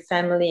time with your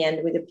family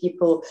and with the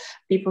people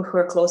who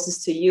are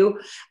closest to you.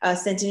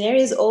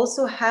 Centenarians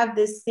also have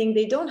this thing.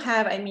 They don't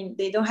have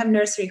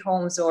nursery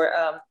homes or,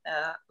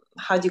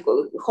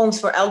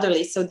 homes for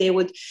elderly. So they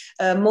would,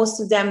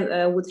 most of them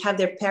would have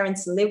their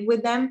parents live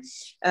with them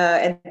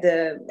at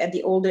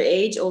the old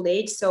age.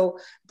 So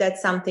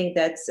that's something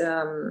that's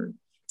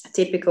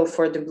typical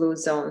for the blue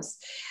zones.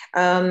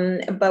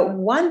 But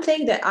one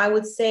thing that I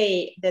would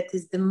say that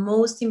is the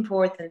most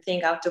important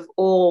thing out of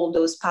all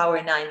those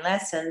Power 9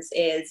 lessons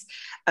is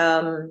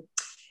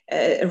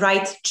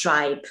right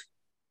tribe.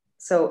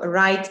 So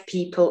right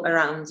people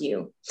around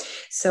you.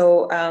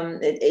 So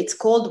it's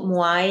called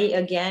Moai.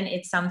 Again,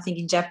 it's something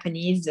in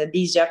Japanese.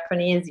 These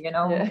Japanese,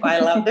 I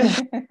love them.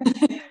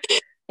 But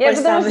there's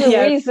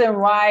a reason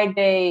why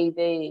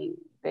they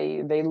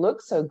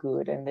look so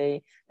good,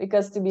 and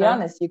because to be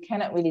honest, you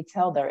cannot really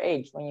tell their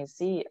age when you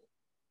see it.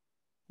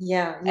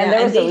 Yeah. And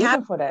there is a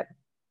reason for that.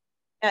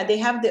 Yeah, they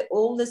have the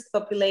oldest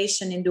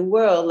population in the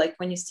world. Like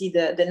when you see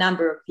the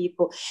number of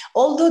people,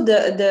 although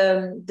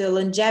the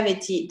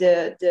longevity,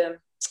 the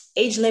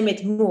age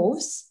limit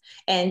moves,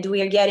 and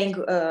we are getting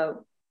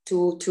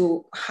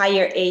to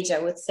higher age, I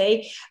would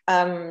say.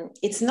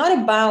 It's not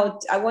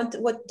about,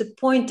 what the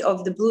point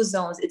of the blue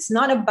zones, it's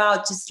not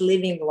about just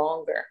living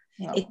longer.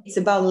 No. It's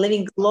about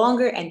living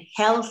longer and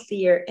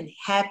healthier and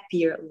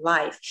happier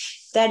life.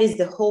 That is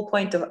the whole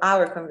point of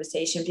our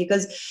conversation,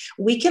 because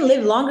we can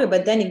live longer,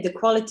 but then if the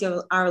quality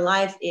of our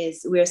life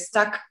is we're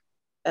stuck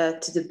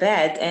to the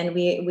bed, and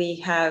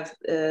we have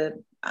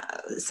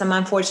some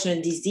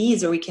unfortunate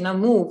disease, or we cannot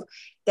move,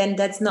 then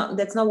that's not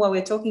what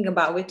we're talking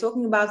about. We're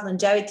talking about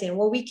longevity and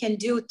what we can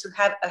do to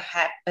have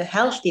a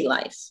healthy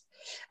life,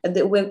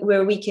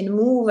 where we can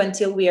move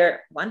until we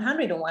are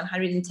 100 or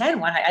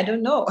 110. I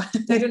don't know.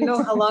 I don't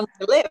know how long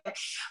to live.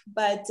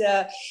 But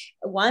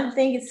one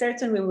thing is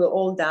certain, we will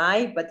all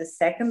die. But the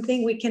second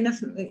thing we can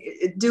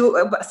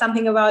do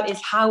something about is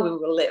how we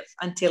will live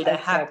until that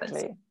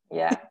happens.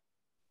 Yeah.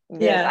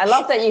 Yes. I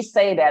love that you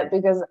say that,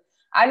 because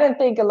I don't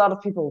think a lot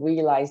of people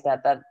realize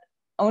that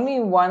only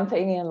one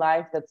thing in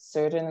life that's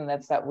certain, and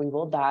that's that we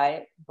will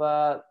die.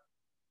 But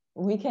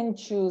we can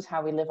choose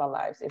how we live our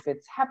lives. If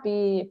it's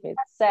happy, if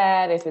it's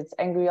sad, if it's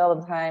angry all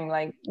the time,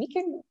 like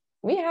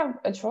we have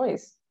a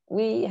choice.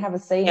 We have a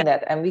say in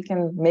that, and we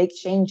can make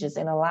changes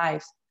in our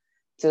lives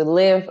to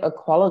live a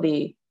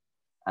quality.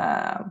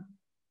 The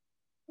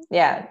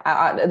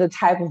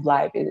type of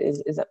life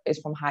is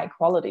from high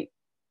quality.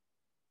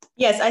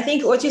 Yes, I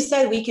think what you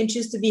said, we can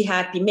choose to be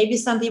happy. Maybe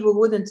some people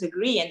wouldn't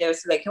agree, and they're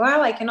like,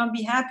 well, I cannot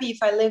be happy if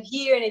I live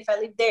here and if I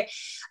live there.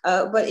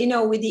 But,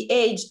 with the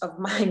age of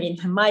my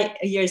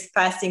years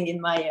passing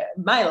in my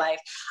life,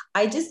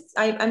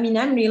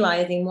 I'm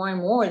realizing more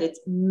and more that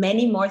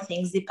many more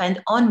things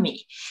depend on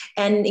me,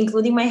 and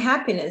including my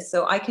happiness.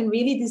 So I can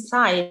really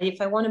decide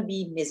if I want to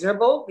be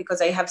miserable,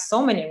 because I have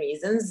so many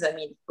reasons.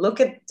 Look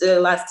at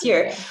last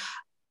year. Yeah.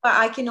 But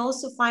I can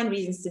also find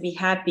reasons to be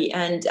happy.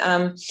 And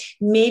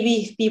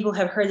maybe people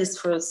have heard this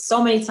for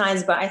so many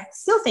times, but I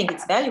still think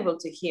it's valuable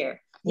to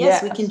hear.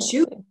 Yes, we can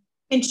choose. We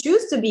can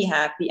choose to be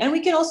happy, and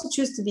we can also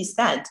choose to be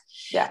sad.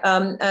 Yeah.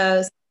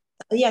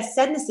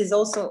 Sadness is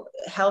also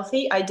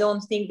healthy. I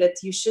don't think that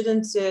you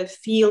shouldn't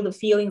feel the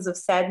feelings of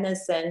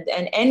sadness and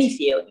any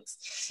feelings.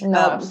 No,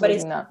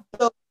 absolutely not.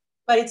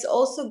 But it's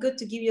also good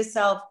to give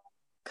yourself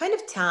kind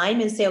of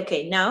time and say,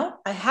 okay, now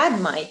I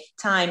had my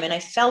time and I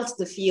felt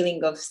the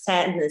feeling of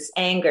sadness,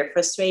 anger,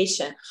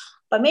 frustration,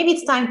 but maybe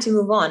it's time to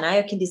move on.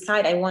 I can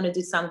decide I want to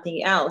do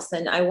something else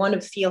and I want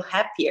to feel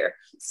happier.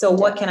 So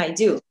what can I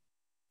do?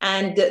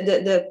 And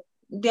the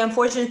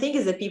unfortunate thing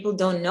is that people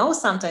don't know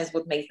sometimes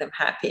what makes them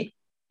happy.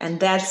 And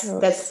that's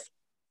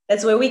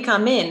where we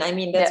come in.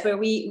 That's where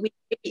we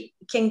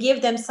can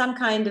give them some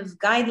kind of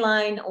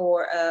guideline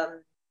or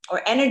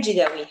energy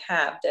that we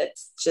have.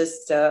 That's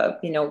just,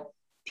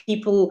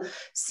 people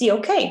see,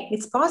 okay,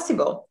 it's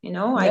possible,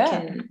 I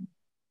can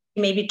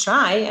maybe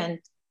try. And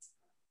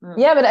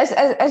but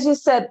as you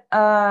said,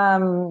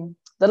 the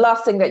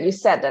last thing that you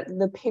said, that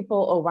the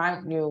people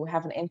around you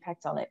have an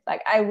impact on it,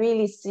 like I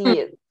really see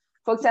it.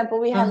 For example,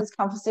 we have this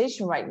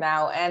conversation right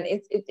now, and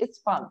it's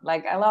fun.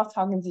 Like I love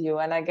talking to you,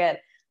 and I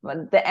get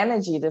the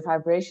energy, the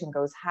vibration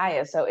goes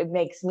higher, so it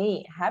makes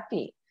me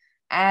happy.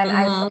 And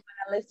I know when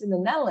I lived in the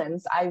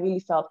Netherlands, I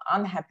really felt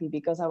unhappy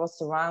because I was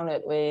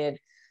surrounded with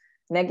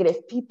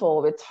negative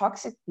people, with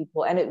toxic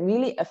people, and it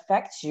really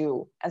affects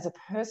you as a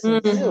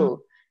person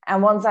too.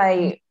 And once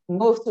I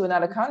moved to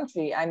another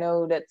country, I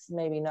know that's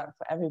maybe not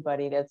for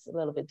everybody, that's a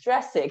little bit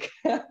drastic,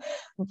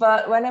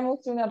 but when I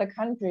moved to another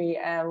country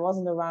and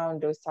wasn't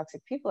around those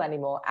toxic people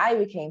anymore, I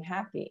became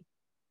happy.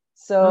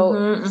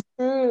 So it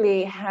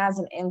truly has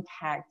an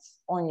impact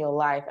on your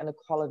life and the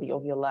quality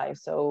of your life.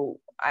 So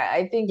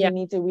I think we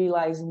need to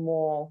realize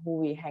more who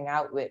we hang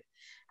out with.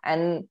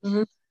 And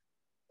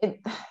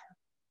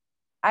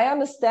I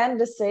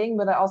understand the saying,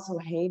 but I also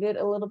hate it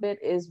a little bit,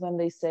 is when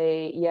they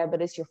say,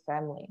 but it's your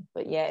family,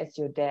 but it's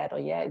your dad, or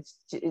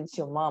it's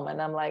your mom. And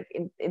I'm like,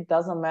 it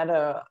doesn't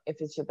matter if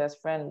it's your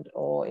best friend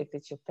or if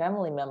it's your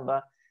family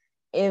member.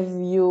 If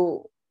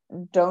you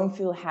don't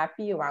feel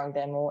happy around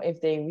them, or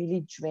if they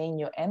really drain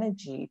your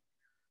energy,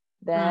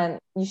 then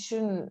you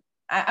shouldn't.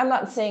 I'm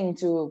not saying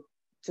to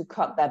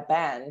cut that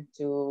band,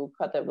 to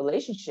cut that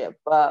relationship,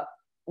 but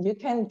you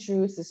can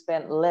choose to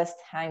spend less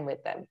time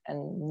with them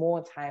and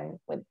more time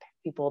with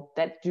people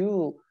that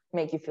do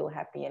make you feel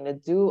happy and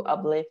that do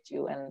uplift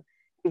you and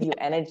give you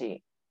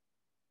energy.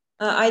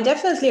 I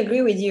definitely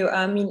agree with you.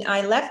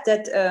 I left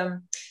that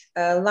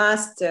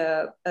last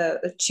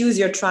Choose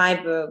Your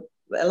Tribe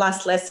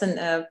last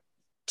lesson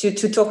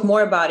to talk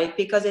more about it,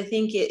 because I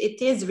think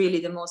it is really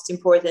the most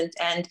important.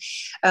 And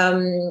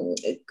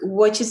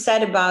what you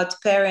said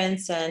about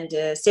parents and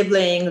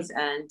siblings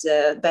and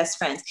best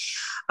friends,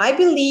 I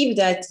believe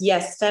that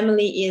yes,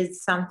 family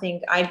is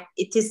something,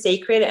 it is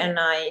sacred and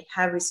I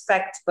have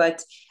respect,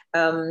 but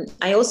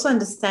I also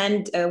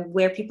understand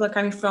where people are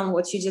coming from.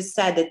 What you just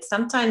said, that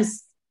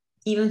sometimes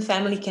even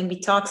family can be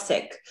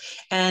toxic,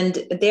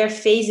 and there are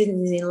phases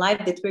in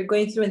life that we're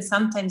going through, and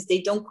sometimes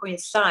they don't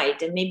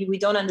coincide, and maybe we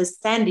don't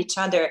understand each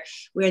other.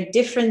 We're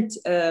different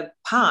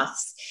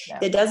paths.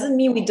 That doesn't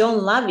mean we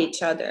don't love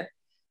each other.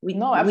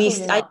 No,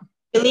 absolutely not.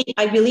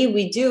 I believe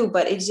we do,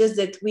 but it's just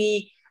that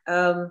we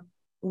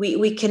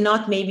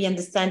cannot maybe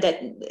understand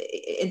that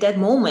at that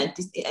moment,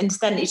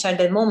 understand each other at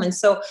that moment.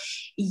 So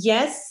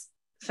yes,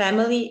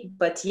 family,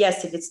 but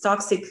yes, if it's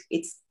toxic,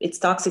 it's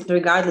toxic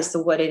regardless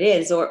of what it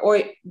is,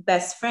 or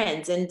best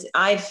friends. And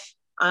I've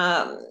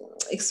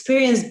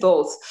experienced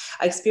both.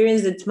 I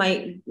experienced that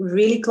my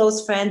really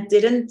close friends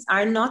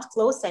are not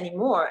close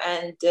anymore,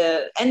 and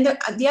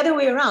the other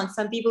way around.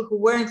 Some people who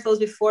weren't close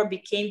before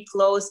became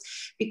close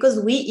because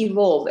we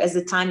evolve as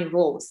the time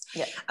evolves.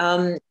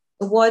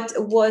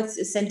 What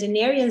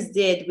centenarians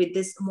did with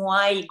this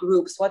Moai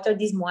groups. What are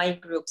these Moai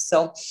groups?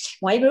 So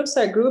Moai groups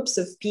are groups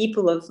of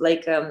people, of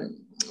like a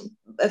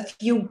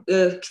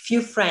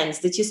few friends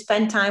that you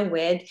spend time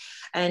with,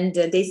 and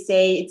they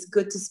say it's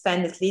good to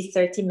spend at least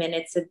 30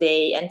 minutes a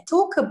day and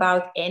talk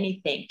about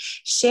anything,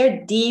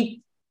 share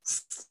deep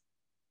stuff,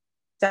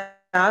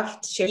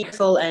 share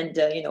and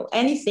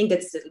anything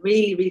that's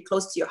really, really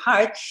close to your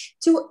heart,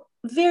 to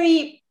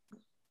very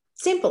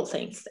simple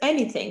things,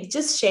 anything,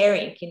 just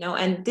sharing,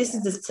 and this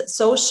is the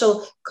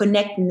social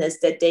connectedness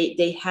that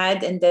they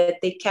had, and that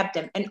they kept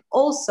them. And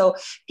also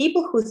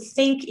people who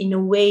think in a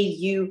way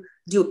you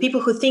do,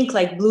 people who think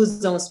like Blue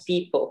Zones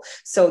people,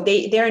 so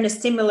they're in a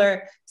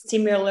similar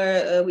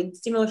with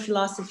similar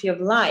philosophy of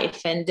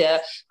life, and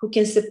who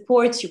can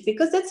support you,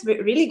 because that's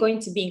really going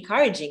to be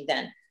encouraging.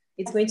 Then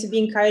it's going to be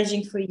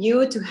encouraging for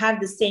you to have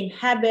the same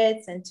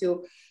habits, and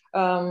to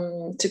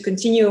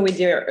continue with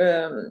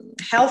your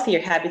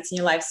healthier habits in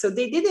your life. So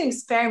they did an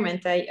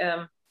experiment.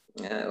 I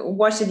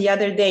watched it the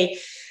other day,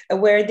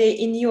 where they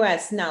in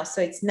US now.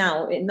 So it's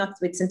now not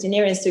with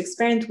centenarians, to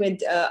experiment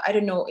with I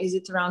don't know, is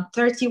it around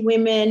 30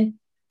 women?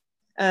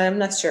 I'm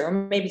not sure, or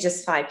maybe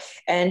just 5.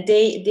 And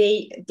they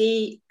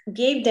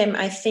gave them,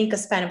 I think, a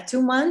span of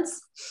 2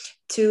 months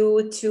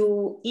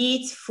to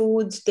eat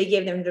food. They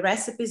gave them the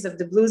recipes of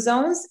the Blue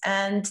Zones,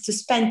 and to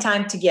spend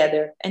time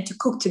together and to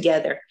cook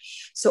together.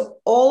 So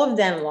all of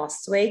them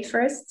lost weight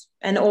first,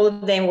 and all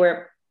of them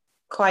were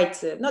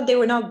quite they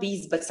were not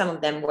obese, but some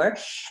of them were,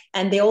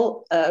 and they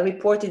all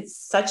reported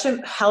such a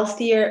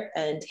healthier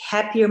and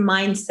happier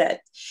mindset.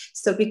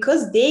 So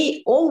because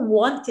they all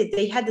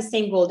they had the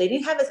same goal. They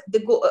didn't have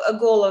a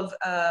goal of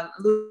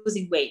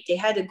losing weight. They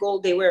had a goal.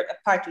 They were a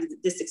part of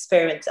this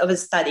experiment, of a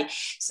study.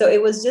 So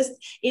it was just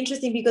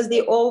interesting, because they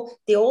all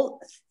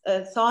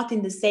thought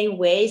in the same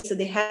way. So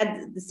they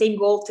had the same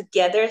goal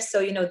together.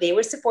 So they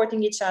were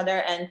supporting each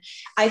other, and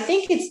I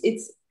think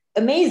it's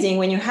amazing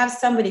when you have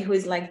somebody who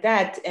is like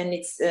that, and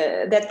it's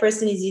that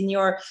person is in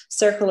your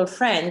circle of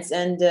friends,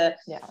 and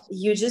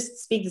you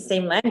just speak the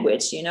same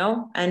language,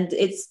 and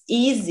it's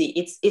easy,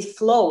 it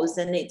flows,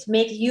 and it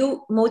makes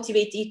you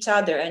motivate each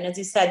other. And as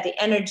you said, the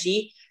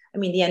energy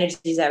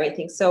is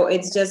everything. So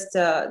it's just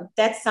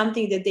that's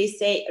something that they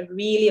say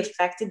really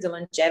affected the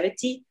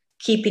longevity,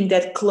 keeping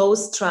that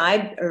close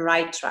tribe, a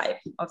right tribe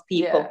of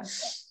people.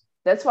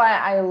 That's why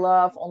I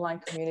love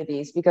online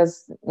communities,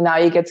 because now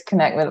you get to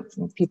connect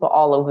with people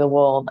all over the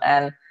world.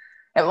 And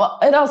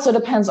it also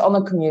depends on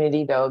the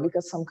community, though,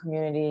 because some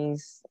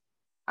communities,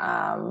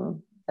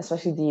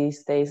 especially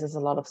these days, there's a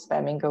lot of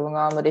spamming going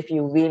on. But if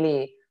you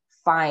really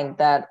find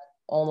that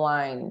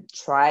online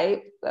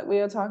tribe that we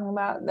are talking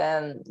about,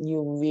 then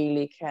you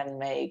really can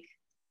make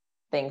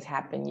things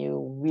happen.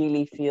 You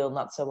really feel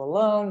not so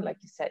alone. Like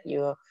you said,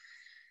 you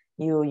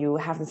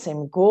have the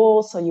same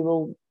goal, so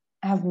you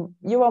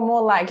are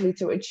more likely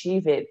to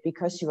achieve it,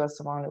 because you are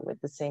surrounded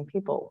with the same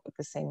people, with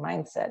the same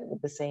mindset,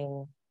 with the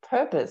same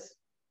purpose.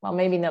 Well,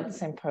 maybe not the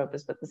same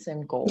purpose, but the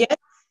same goal.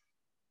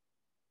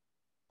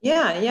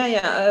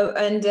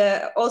 And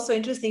also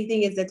interesting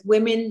thing is that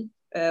women,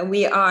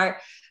 we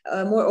are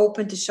more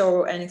open to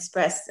show and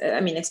express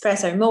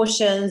our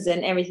emotions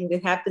and everything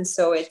that happens.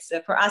 So it's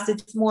for us,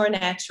 it's more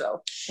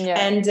natural.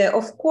 And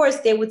of course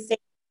they would say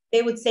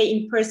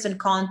in-person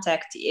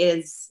contact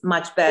is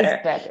much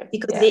better,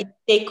 because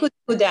they could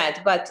do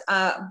that. But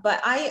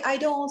I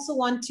don't also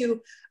want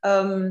to,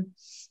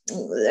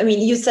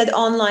 you said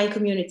online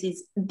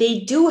communities, they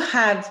do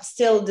have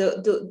still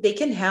they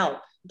can help.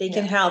 They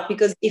can help,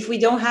 because if we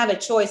don't have a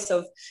choice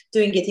of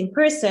doing it in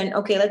person,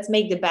 okay, let's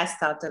make the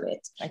best out of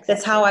it. Exactly.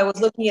 That's how I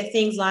was looking at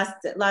things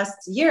last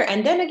year.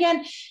 And then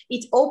again,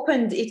 it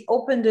opened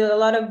a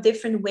lot of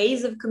different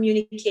ways of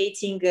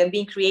communicating,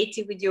 being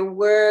creative with your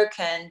work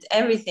and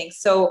everything.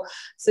 So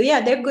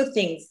yeah, they're good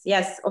things.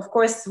 Yes, of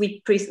course,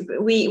 I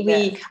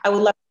would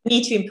love to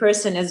meet you in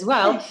person as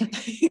well.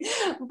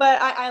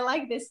 But I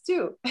like this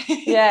too.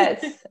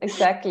 Yes,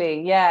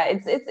 exactly. Yeah,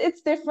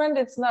 it's different.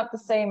 It's not the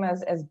same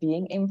as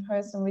being in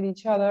person with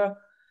each other,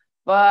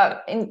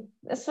 but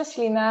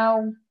especially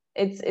now,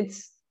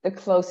 it's the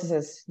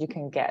closest you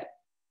can get.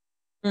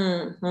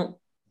 Mm-hmm.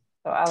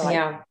 So I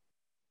like it.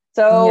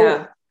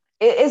 So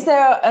is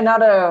there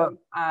another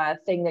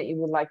thing that you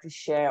would like to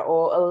share,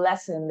 or a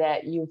lesson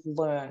that you've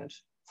learned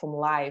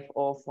life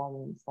or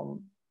from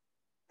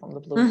the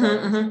blue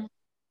zones.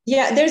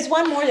 Yeah, there's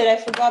one more that I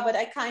forgot, but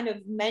I kind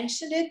of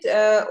mentioned it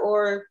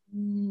or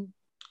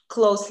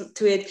close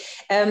to it.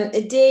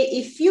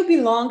 If you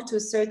belong to a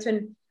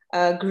certain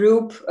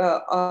group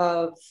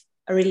of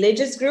a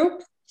religious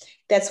group,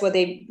 that's what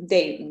they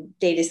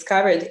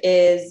discovered,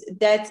 is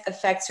that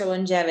affects your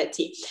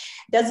longevity.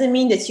 Doesn't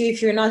mean that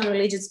if you're not a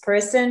religious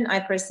person, I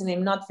personally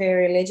am not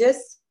very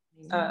religious.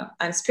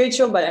 I'm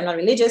spiritual, but I'm not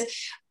religious.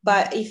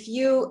 But if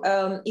you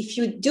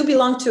do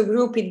belong to a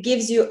group, it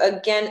gives you,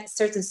 again,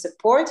 certain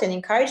support and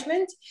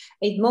encouragement.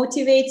 It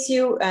motivates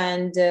you,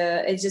 and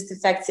it just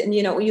affects. And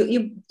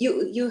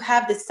you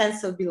have the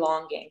sense of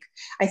belonging.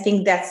 I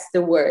think that's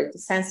the word, the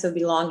sense of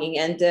belonging,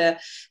 and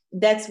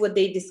that's what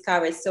they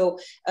discovered. So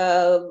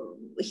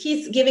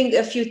he's giving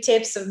a few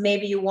tips of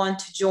maybe you want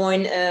to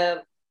join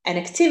an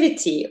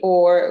activity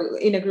or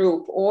in a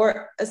group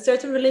or a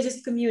certain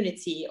religious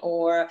community,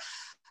 or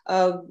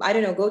I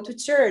don't know, go to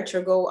church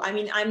or go. I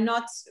mean, I'm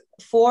not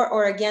for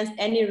or against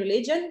any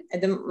religion. I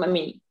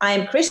mean, I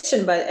am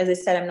Christian, but as I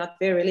said, I'm not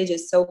very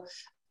religious. So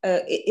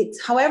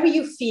it's however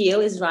you feel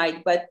is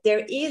right. But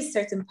there is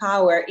certain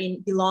power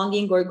in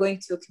belonging or going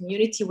to a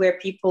community where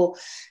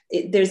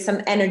there's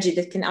some energy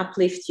that can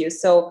uplift you.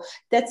 So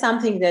that's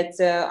something that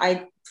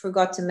I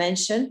forgot to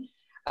mention.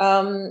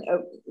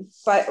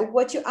 But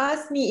what you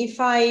asked me, if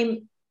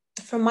I'm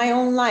from my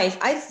own life,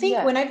 I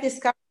think when I've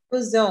discovered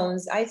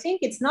zones, I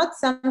think it's not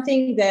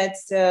something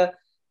that's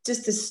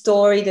just a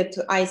story that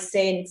I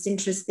say and it's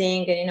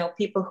interesting, and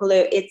people who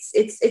live,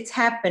 it's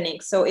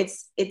happening. So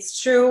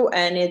it's true,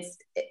 and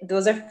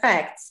those are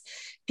facts.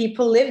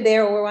 People live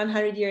there over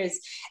 100 years,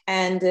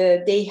 and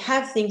they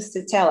have things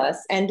to tell us.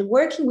 And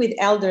working with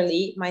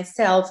elderly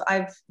myself,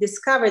 I've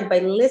discovered by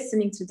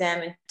listening to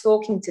them and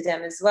talking to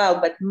them as well,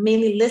 but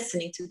mainly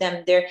listening to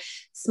them, their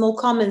small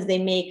comments they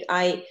make,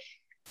 I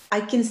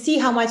can see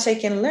how much I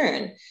can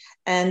learn.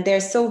 And they're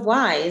so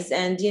wise.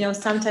 And,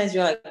 sometimes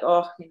you're like,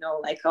 oh,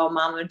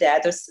 mom or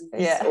dad or so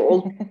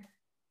old.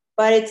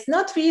 But it's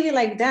not really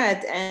like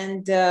that.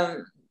 And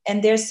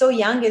they're so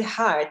young at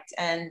heart,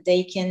 and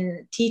they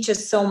can teach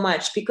us so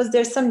much, because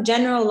there's some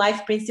general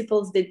life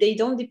principles that they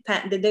don't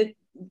depend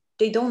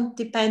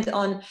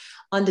on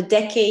the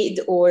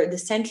decade or the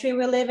century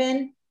we live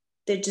in.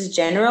 They're just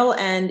general,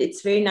 and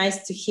it's very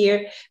nice to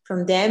hear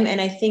from them.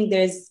 And I think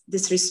there's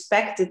this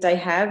respect that I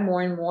have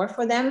more and more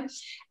for them,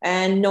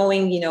 and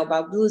knowing,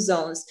 about blue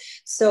zones.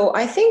 So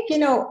I think,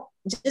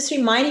 just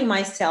reminding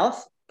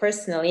myself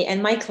personally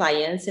and my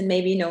clients, and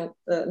maybe,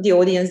 the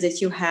audience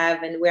that you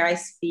have and where I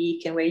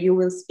speak and where you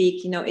will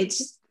speak, it's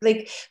just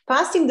like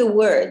passing the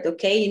word.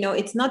 Okay.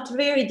 It's not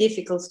very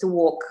difficult to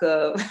walk.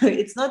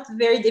 It's not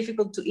very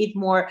difficult to eat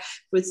more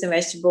fruits and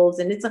vegetables.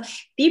 And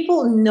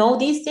people know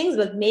these things,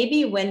 but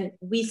maybe when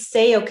we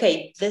say,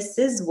 okay, this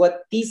is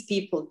what these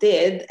people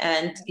did,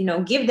 and,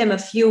 give them a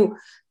few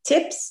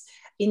tips,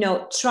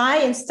 try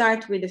and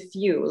start with a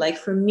few. Like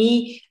for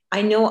me,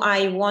 I know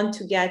I want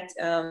to get,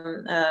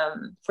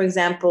 for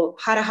example,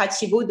 hara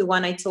hachibu, the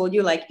one I told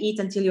you, like eat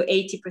until you're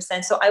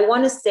 80%. So I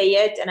want to say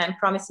it, and I'm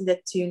promising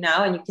that to you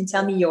now, and you can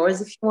tell me yours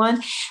if you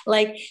want.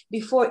 Like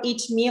before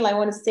each meal, I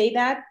want to say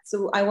that.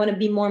 So I want to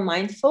be more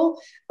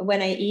mindful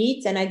when I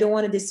eat, and I don't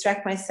want to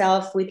distract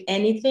myself with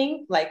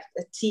anything like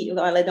a TV.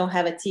 Well, I don't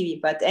have a TV,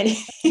 but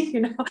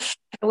anything,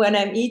 when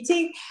I'm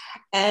eating.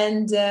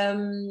 And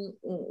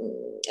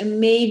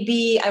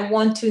maybe I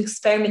want to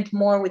experiment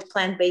more with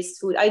plant-based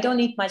food. I don't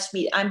eat much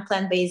meat. I'm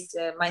plant-based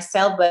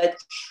myself, but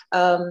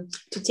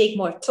to take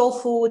more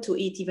tofu, to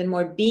eat even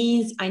more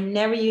beans. I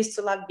never used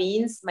to love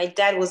beans. My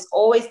dad was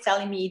always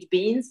telling me eat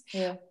beans,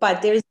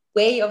 but there's a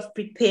way of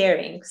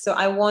preparing. So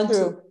I want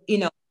to,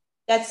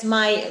 that's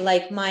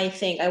my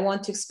thing. I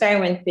want to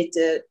experiment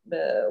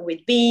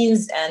with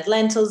beans and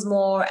lentils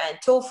more, and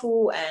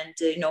tofu, and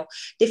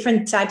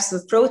different types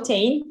of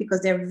protein,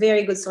 because they're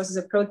very good sources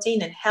of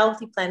protein and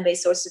healthy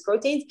plant-based sources of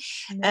protein.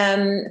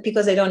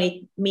 Because I don't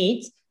eat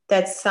meat,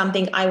 that's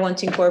something I want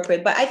to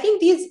incorporate. But I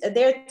think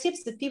they're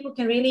tips that people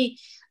can really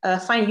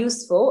find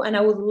useful, and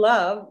I would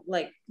love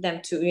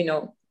them to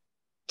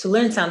to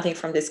learn something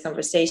from this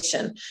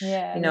conversation.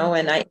 And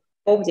I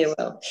hope they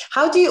will.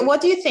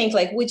 What do you think?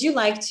 Like, would you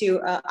like to,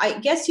 I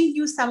guess you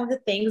use some of the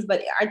things,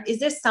 but is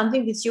there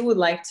something that you would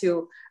like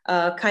to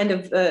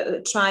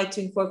try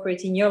to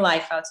incorporate in your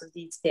life out of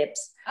these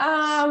tips?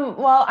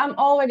 Well, I'm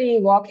already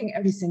walking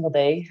every single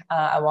day.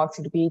 I walk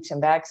to the beach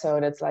and back. So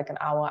that's like an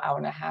hour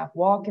and a half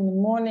walk in the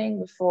morning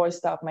before I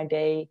start my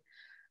day.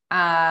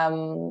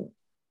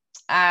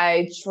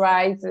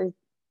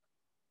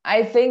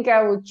 I think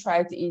I would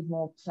try to eat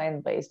more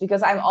plant-based,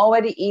 because I'm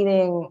already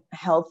eating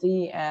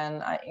healthy,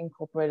 and I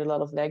incorporate a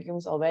lot of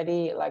legumes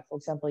already. Like, for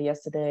example,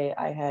 yesterday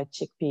I had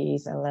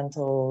chickpeas and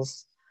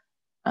lentils,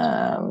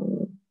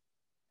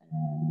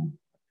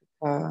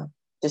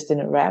 just in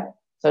a wrap.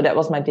 So that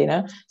was my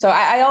dinner. So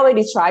I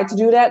already tried to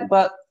do that,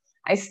 but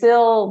I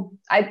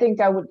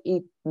think I would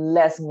eat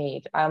less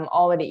meat. I'm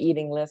already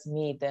eating less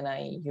meat than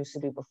I used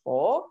to do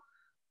before.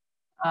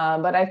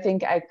 But I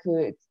think I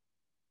could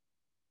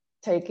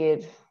take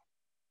it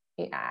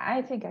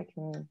I think I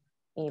can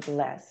eat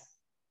less.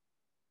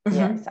 Mhm.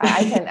 Yes,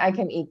 I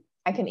can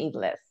eat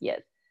less.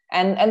 Yes,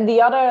 and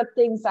the other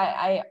things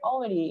I'm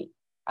already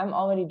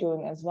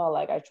doing as well.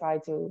 Like I try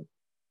to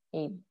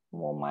eat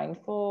more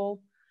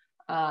mindful.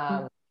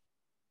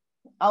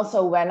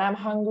 Also, when I'm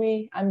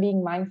hungry, I'm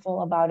being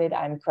mindful about it.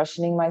 I'm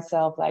questioning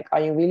myself, like,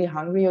 are you really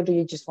hungry or do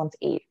you just want to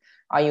eat?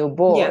 Are you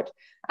bored?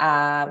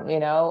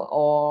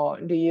 Or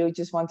do you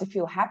just want to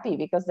feel happy?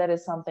 Because that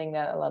is something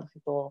that a lot of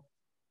people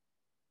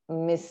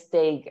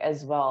mistake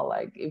as well.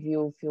 Like if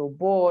you feel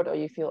bored or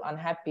you feel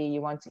unhappy,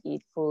 you want to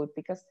eat food,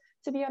 because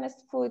to be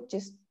honest, food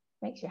just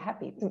makes you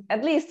happy.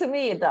 At least to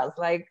me it does.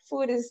 Like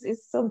food is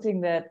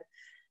something that,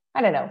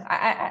 I don't know,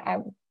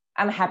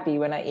 I'm happy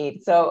when I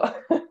eat, so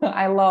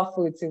I love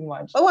food too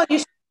much. Oh, well, you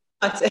should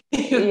not.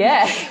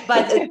 Yeah.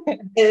 But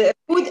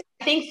food,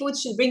 I think food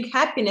should bring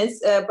happiness,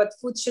 but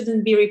food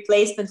shouldn't be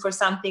replacement for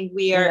something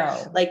we are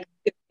like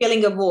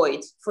filling a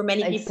void. For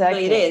many people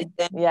it is.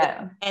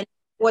 And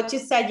what you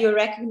said, you're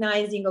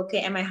recognizing,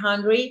 okay, am I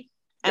hungry?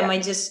 Am I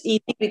just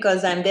eating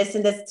because I'm this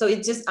and that? So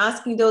it's just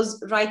asking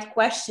those right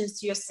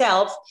questions to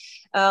yourself,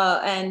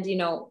 and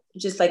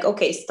just like,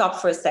 okay, stop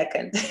for a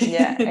second.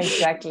 Yeah,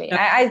 exactly.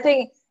 I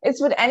think it's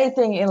with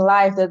anything in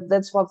life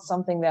that's what's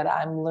something that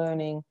I'm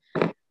learning.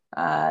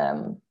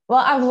 Well,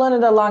 I've learned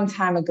it a long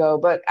time ago,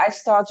 but I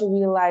start to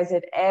realize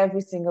it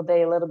every single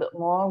day a little bit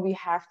more. We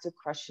have to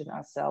question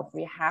ourselves.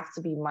 We have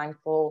to be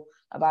mindful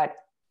about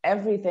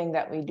everything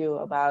that we do,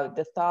 about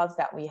the thoughts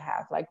that we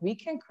have. Like we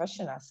can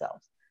question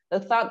ourselves. The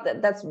thoughts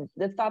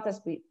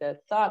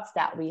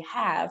that we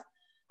have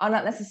are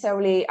not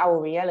necessarily our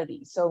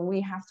reality. So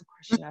we have to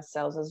question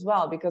ourselves as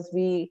well, because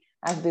we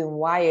have been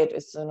wired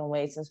a certain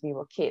way since we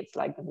were kids,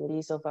 like the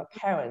beliefs of our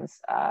parents,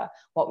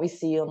 what we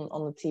see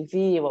on the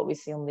TV, what we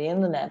see on the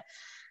internet.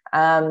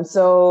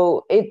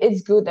 So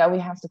it's good that we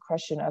have to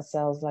question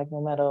ourselves, like no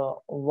matter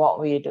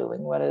what we're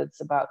doing, whether it's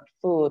about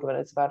food, whether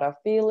it's about our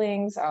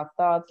feelings, our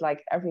thoughts,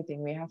 like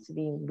everything, we have to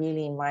be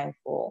really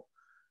mindful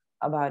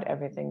about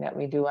everything that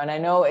we do. And I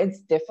know it's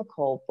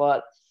difficult,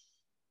 but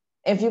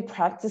if you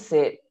practice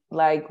it,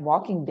 like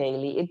walking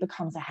daily, it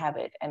becomes a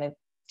habit and it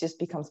just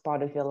becomes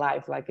part of your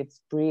life. Like it's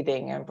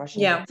breathing and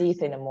brushing your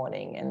teeth in the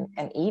morning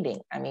and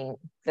eating. I mean,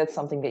 that's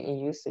something that you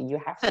use, so you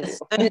have to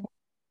do.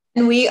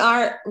 And we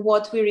are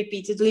what we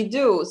repeatedly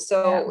do.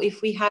 So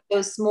if we have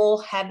those small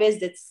habits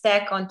that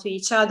stack onto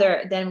each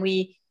other, then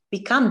we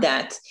become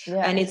that.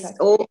 And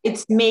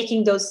it's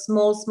making those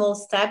small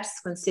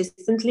steps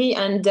consistently.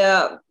 And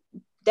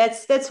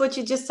that's what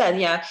you just said.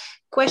 Yeah,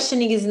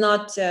 questioning is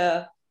not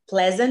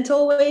pleasant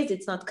always.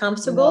 It's not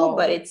comfortable,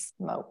 but it's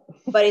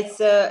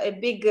a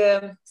big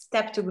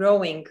step to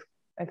growing.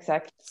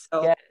 Exactly.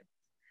 So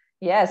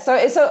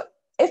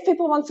if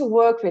people want to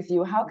work with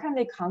you, how can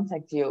they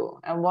contact you?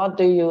 And what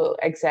do you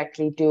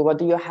exactly do? What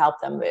do you help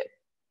them with?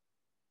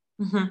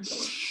 Mm-hmm.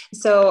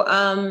 So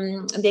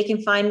they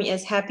can find me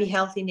as Happy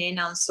Healthy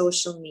Nena on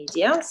social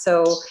media.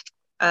 So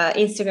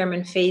Instagram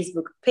and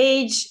Facebook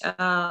page.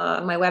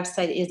 My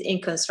website is in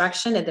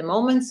construction at the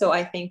moment, so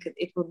I think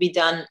it will be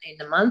done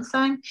in a month's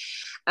time.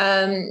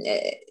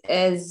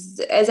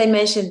 As I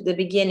mentioned at the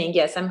beginning,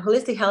 yes, I'm a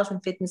holistic health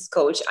and fitness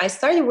coach. I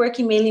started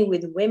working mainly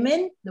with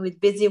women, with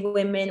busy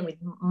women, with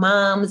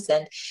moms,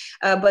 and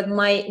but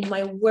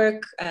my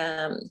work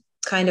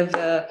kind of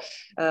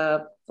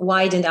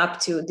widened up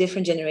to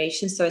different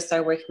generations. So I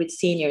started working with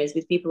seniors,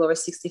 with people over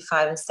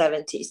 65 and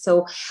 70.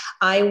 So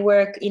I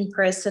work in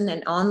person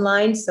and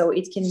online. So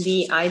it can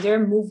be either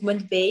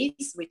movement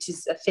based, which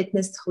is a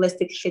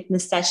holistic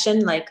fitness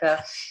session, like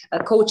a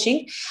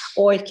coaching,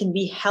 or it can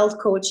be health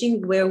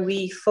coaching, where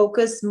we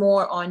focus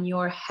more on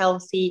your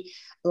healthy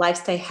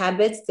lifestyle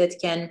habits that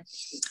can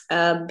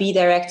be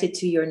directed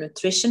to your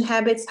nutrition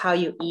habits, how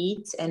you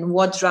eat, and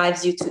what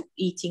drives you to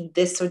eating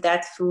this or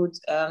that food.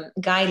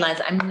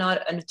 Guidelines. I'm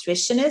not a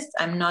nutritionist.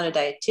 I'm not a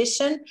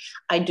dietitian.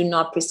 I do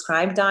not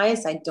prescribe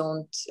diets. I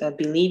don't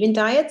believe in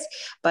diets,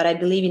 but I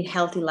believe in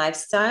healthy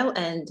lifestyle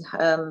and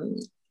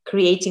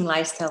creating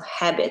lifestyle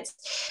habits.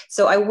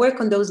 So I work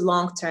on those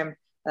long-term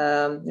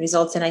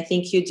results, and I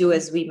think you do,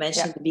 as we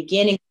mentioned at the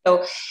beginning.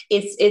 So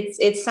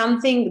it's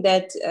something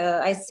that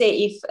I say,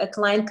 if a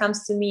client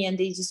comes to me and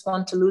they just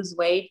want to lose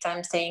weight,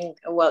 I'm saying,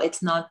 well,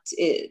 it's not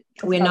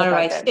we're not a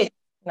right fit.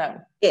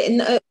 No,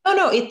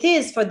 it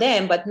is for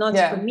them, but not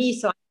for me.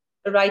 So I'm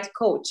the right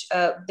coach.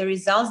 The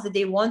results that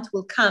they want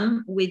will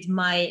come with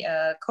my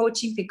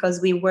coaching, because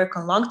we work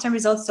on long-term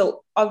results.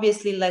 So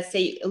obviously, let's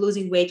say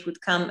losing weight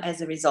would come as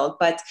a result,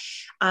 but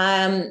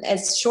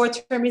as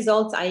short-term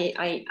results,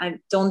 I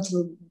don't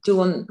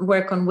do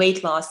work on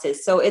weight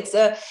losses. So it's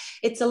a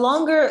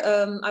longer,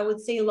 I would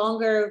say,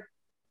 longer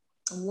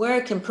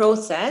work and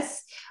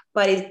process,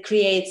 but it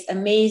creates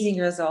amazing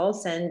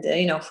results, and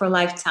for a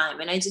lifetime.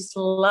 And I just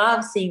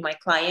love seeing my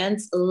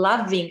clients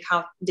loving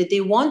how that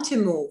they want to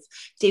move,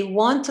 they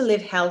want to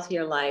live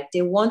healthier life,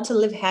 they want to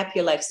live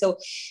happier life. So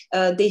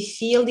they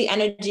feel the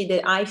energy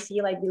that I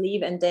feel, I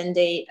believe, and then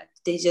they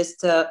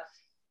just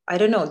I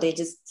don't know, they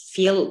just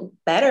feel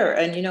better.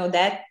 And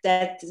that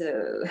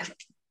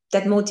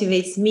that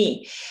motivates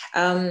me.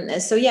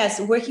 So yes,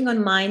 working on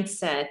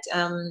mindset.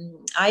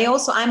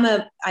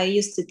 I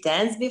used to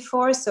dance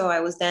before, so I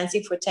was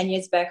dancing for 10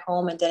 years back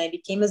home, and then I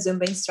became a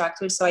Zumba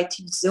instructor. So I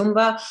teach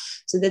Zumba.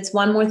 So that's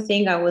one more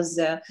thing I was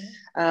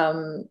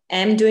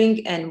am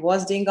doing and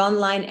was doing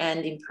online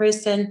and in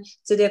person.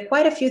 So there are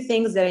quite a few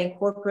things that I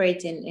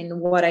incorporate in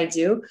what I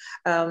do.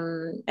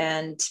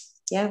 And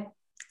yeah.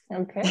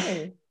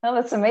 Okay. Well,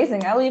 that's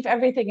amazing. I'll leave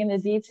everything in the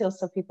details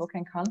so people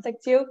can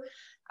contact you.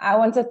 I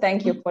want to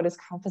thank you for this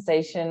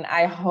conversation.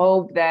 I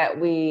hope that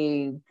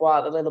we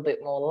brought a little bit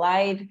more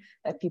light,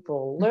 that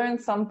people learn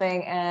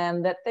something,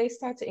 and that they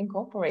start to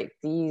incorporate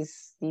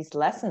these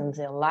lessons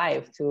in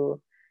life to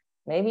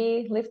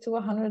maybe live to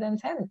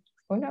 110.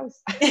 Who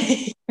knows?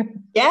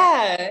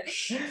 Yeah,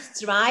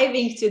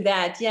 striving to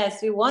that.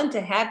 Yes, we want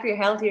a happier,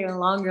 healthier, and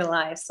longer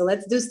life. So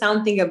let's do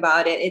something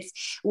about it.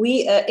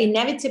 We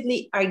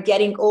inevitably are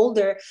getting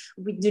older.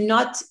 We do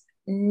not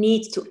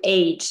need to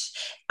age.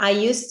 I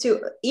used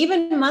to,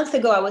 even a month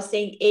ago, I was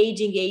saying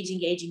aging,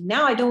 aging, aging.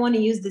 Now I don't want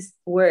to use this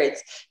word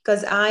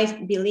because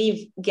I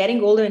believe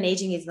getting older and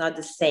aging is not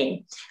the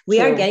same.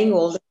 We are getting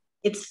older.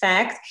 It's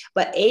fact,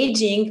 but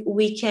aging,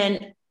 we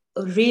can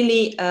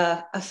really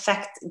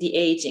affect the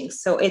aging.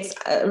 So it's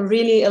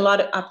really a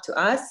lot up to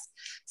us.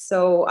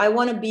 So I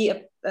want to be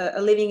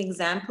a living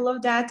example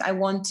of that. I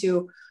want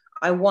to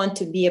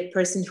be a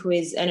person who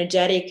is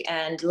energetic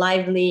and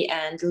lively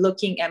and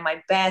looking at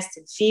my best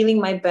and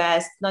feeling my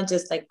best, not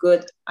just like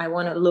good. I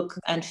want to look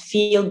and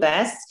feel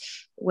best,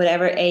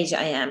 whatever age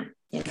I am.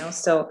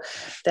 So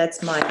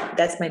that's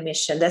my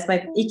mission. That's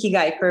my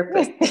ikigai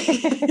purpose.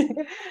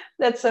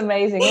 That's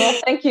amazing.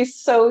 Well, thank you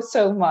so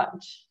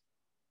much.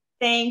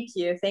 Thank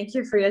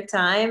you for your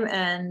time,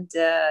 and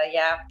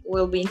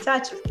we'll be in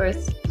touch, of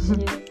course.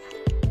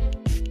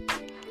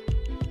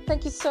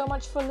 Thank you so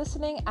much for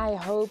listening. I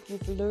hope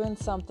you've learned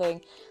something.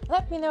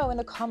 Let me know in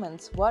the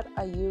comments, what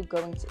are you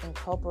going to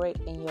incorporate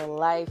in your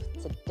life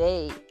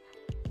today?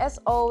 As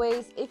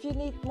always, if you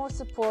need more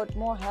support,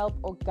 more help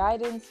or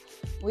guidance,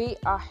 we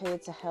are here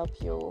to help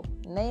you.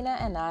 Nena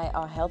and I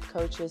are health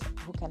coaches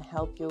who can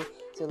help you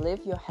to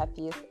live your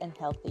happiest and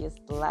healthiest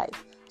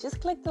life. Just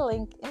click the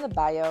link in the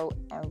bio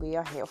and we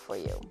are here for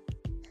you.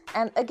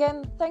 And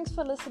again, thanks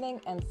for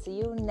listening and see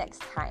you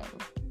next time.